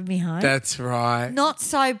could drive me home. That's right. Not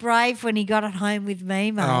so brave when he got it home with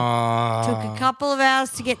me, mate. Oh, Took a couple of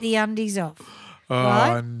hours to get the undies off. oh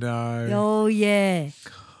right? no. Oh yeah.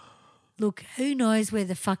 Look, who knows where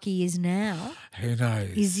the fuck he is now? Who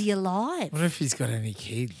knows? Is he alive? What if he's got any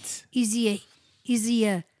kids? Is he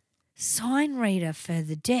a sign reader for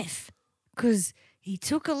the deaf? Because he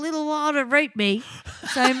took a little while to read me,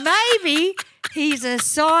 so maybe he's a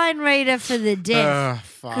sign reader for the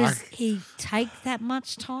deaf. Oh, Because fuck. he take that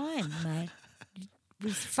much time, mate. It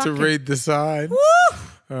was To fucking, read the sign. Woo!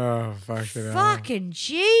 Oh, fucking hell. Fucking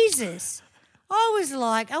Jesus! I was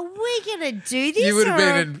like, are we going to do this? You would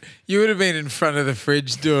have been in front of the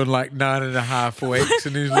fridge doing like 9.5 weeks,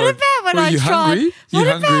 and he's What like, about when "Well, I you tried? hungry? What You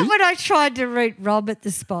about hungry?" when I tried to root Rob at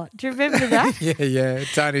the spot? Do you remember that? Yeah,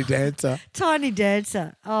 tiny dancer. Tiny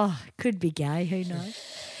dancer. Oh, could be gay. Who knows?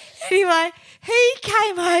 Anyway, he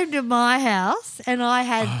came home to my house, and I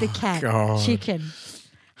had the cat, God. Chicken.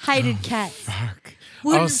 Hated cats. Fuck.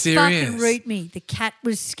 Wouldn't serious? fucking root me. The cat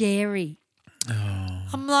was scary.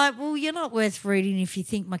 I'm like, well, you're not worth rooting if you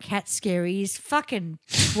think my cat's scary. He's fucking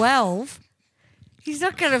 12. He's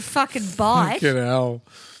not going to fucking bite. Fucking hell.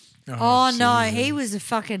 Oh, no, Jesus. he was a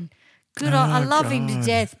fucking good. I love him to God.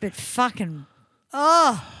 death, but fucking,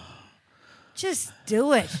 just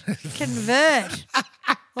do it. Convert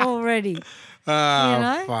already. Oh, You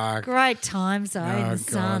know? fuck. Great times, though, in the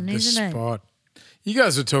sun, the isn't it? spot. You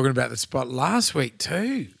guys were talking about the spot last week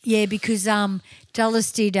too. Yeah, because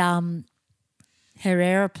Dulles did her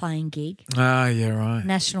aeroplane gig, Ah, yeah, right.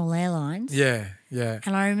 National Airlines. Yeah, yeah.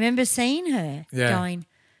 And I remember seeing her Yeah. going,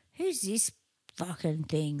 who's this fucking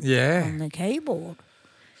thing Yeah. on the keyboard?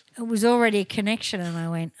 It was already a connection, and I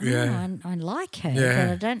went, Yeah. I like her, Yeah.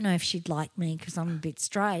 but I don't know if she'd like me because I'm a bit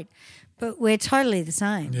straight. But we're totally the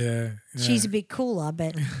same. Yeah. She's a bit cooler,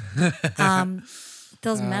 but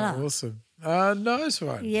doesn't matter. Awesome. Nice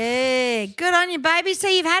one. Yeah, good on you, baby. So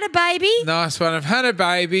you've had a baby. Nice one. I've had a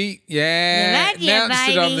baby. Yeah. You've had your Announced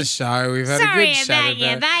it on baby. the show. We've had Sorry a good chat about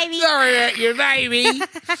your baby. Sorry about your baby.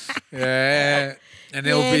 Yeah. And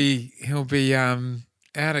he'll be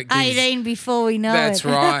out at gigs. 18 before we know That's it.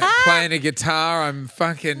 right. Playing a guitar. I'm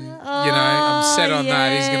fucking, I'm set on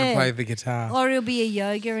that. He's going to play the guitar. Or he'll be a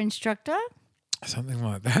yoga instructor. Something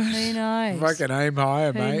like that. Who knows? Fucking aim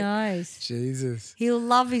higher, Who mate. knows? Jesus. He'll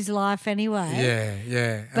love his life anyway.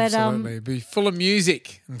 Yeah, But, absolutely. Be full of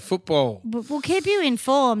music and football. But we'll keep you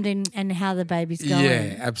informed in how the baby's going.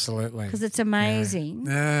 Yeah, absolutely. Because it's amazing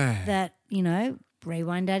Yeah. that,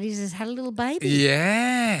 Rewind Daddies has had a little baby.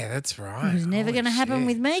 Yeah, that's right. It was never Holy going to happen shit.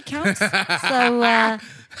 with me, cunts.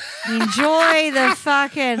 So enjoy the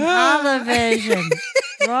fucking other version,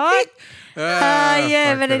 right?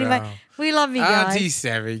 Yeah, but fucking anyway, hell. we love you guys. Auntie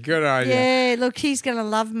Savvy, good on you. Yeah, look, he's going to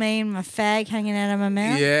love me and my fag hanging out of my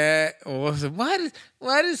mouth. Yeah, awesome.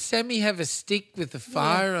 Why does Sammy have a stick with the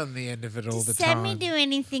fire on the end of it all the time? Sammy do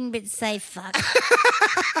anything but say fuck.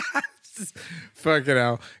 Fucking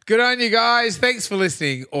hell. Good on you guys. Thanks for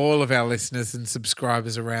listening, all of our listeners and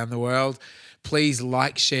subscribers around the world. Please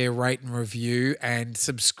like, share, rate and review and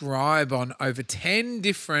subscribe on over 10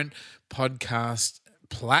 different podcast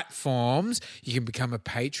platforms. You can become a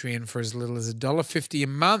Patreon for as little as $1.50 a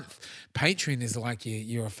month. Patreon is like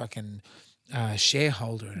you're a fucking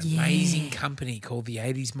shareholder in an amazing company called the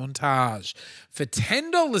 80s Montage. For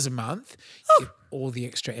 $10 a month, you get all the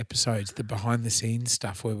extra episodes, the behind-the-scenes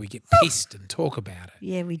stuff where we get pissed and talk about it.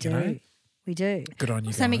 Yeah, we do. know? We do. Good on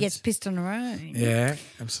you Sammy guys. gets pissed on her own. Yeah,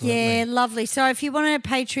 absolutely. Yeah, lovely. So if you want a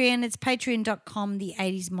Patreon, it's patreon.com, the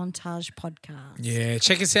 80s Montage Podcast. Yeah,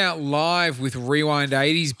 check us out live with Rewind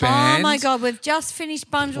 80s Band. Oh, my God. We've just finished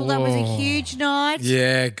Bunjil. That was a huge night.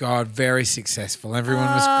 Yeah, God, very successful. Everyone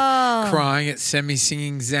was crying at Semi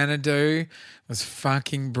singing Xanadu. It was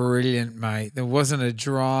fucking brilliant, mate. There wasn't a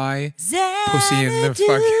dry pussy in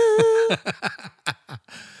the fucking...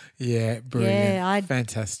 Yeah, brilliant. Yeah, I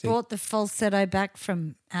fantastic. brought the falsetto back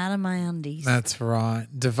from out of my undies. That's right.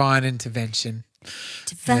 Divine intervention.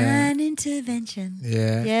 Divine intervention.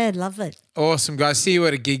 Yeah. Yeah, love it. Awesome, guys. See you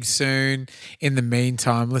at a gig soon. In the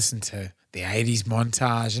meantime, listen to the 80s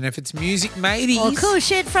Montage. And if it's music mateys, Or cool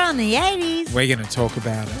shit from the 80s. we're going to talk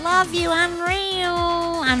about it. Love you,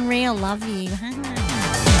 Unreal. Unreal, love you. Huh?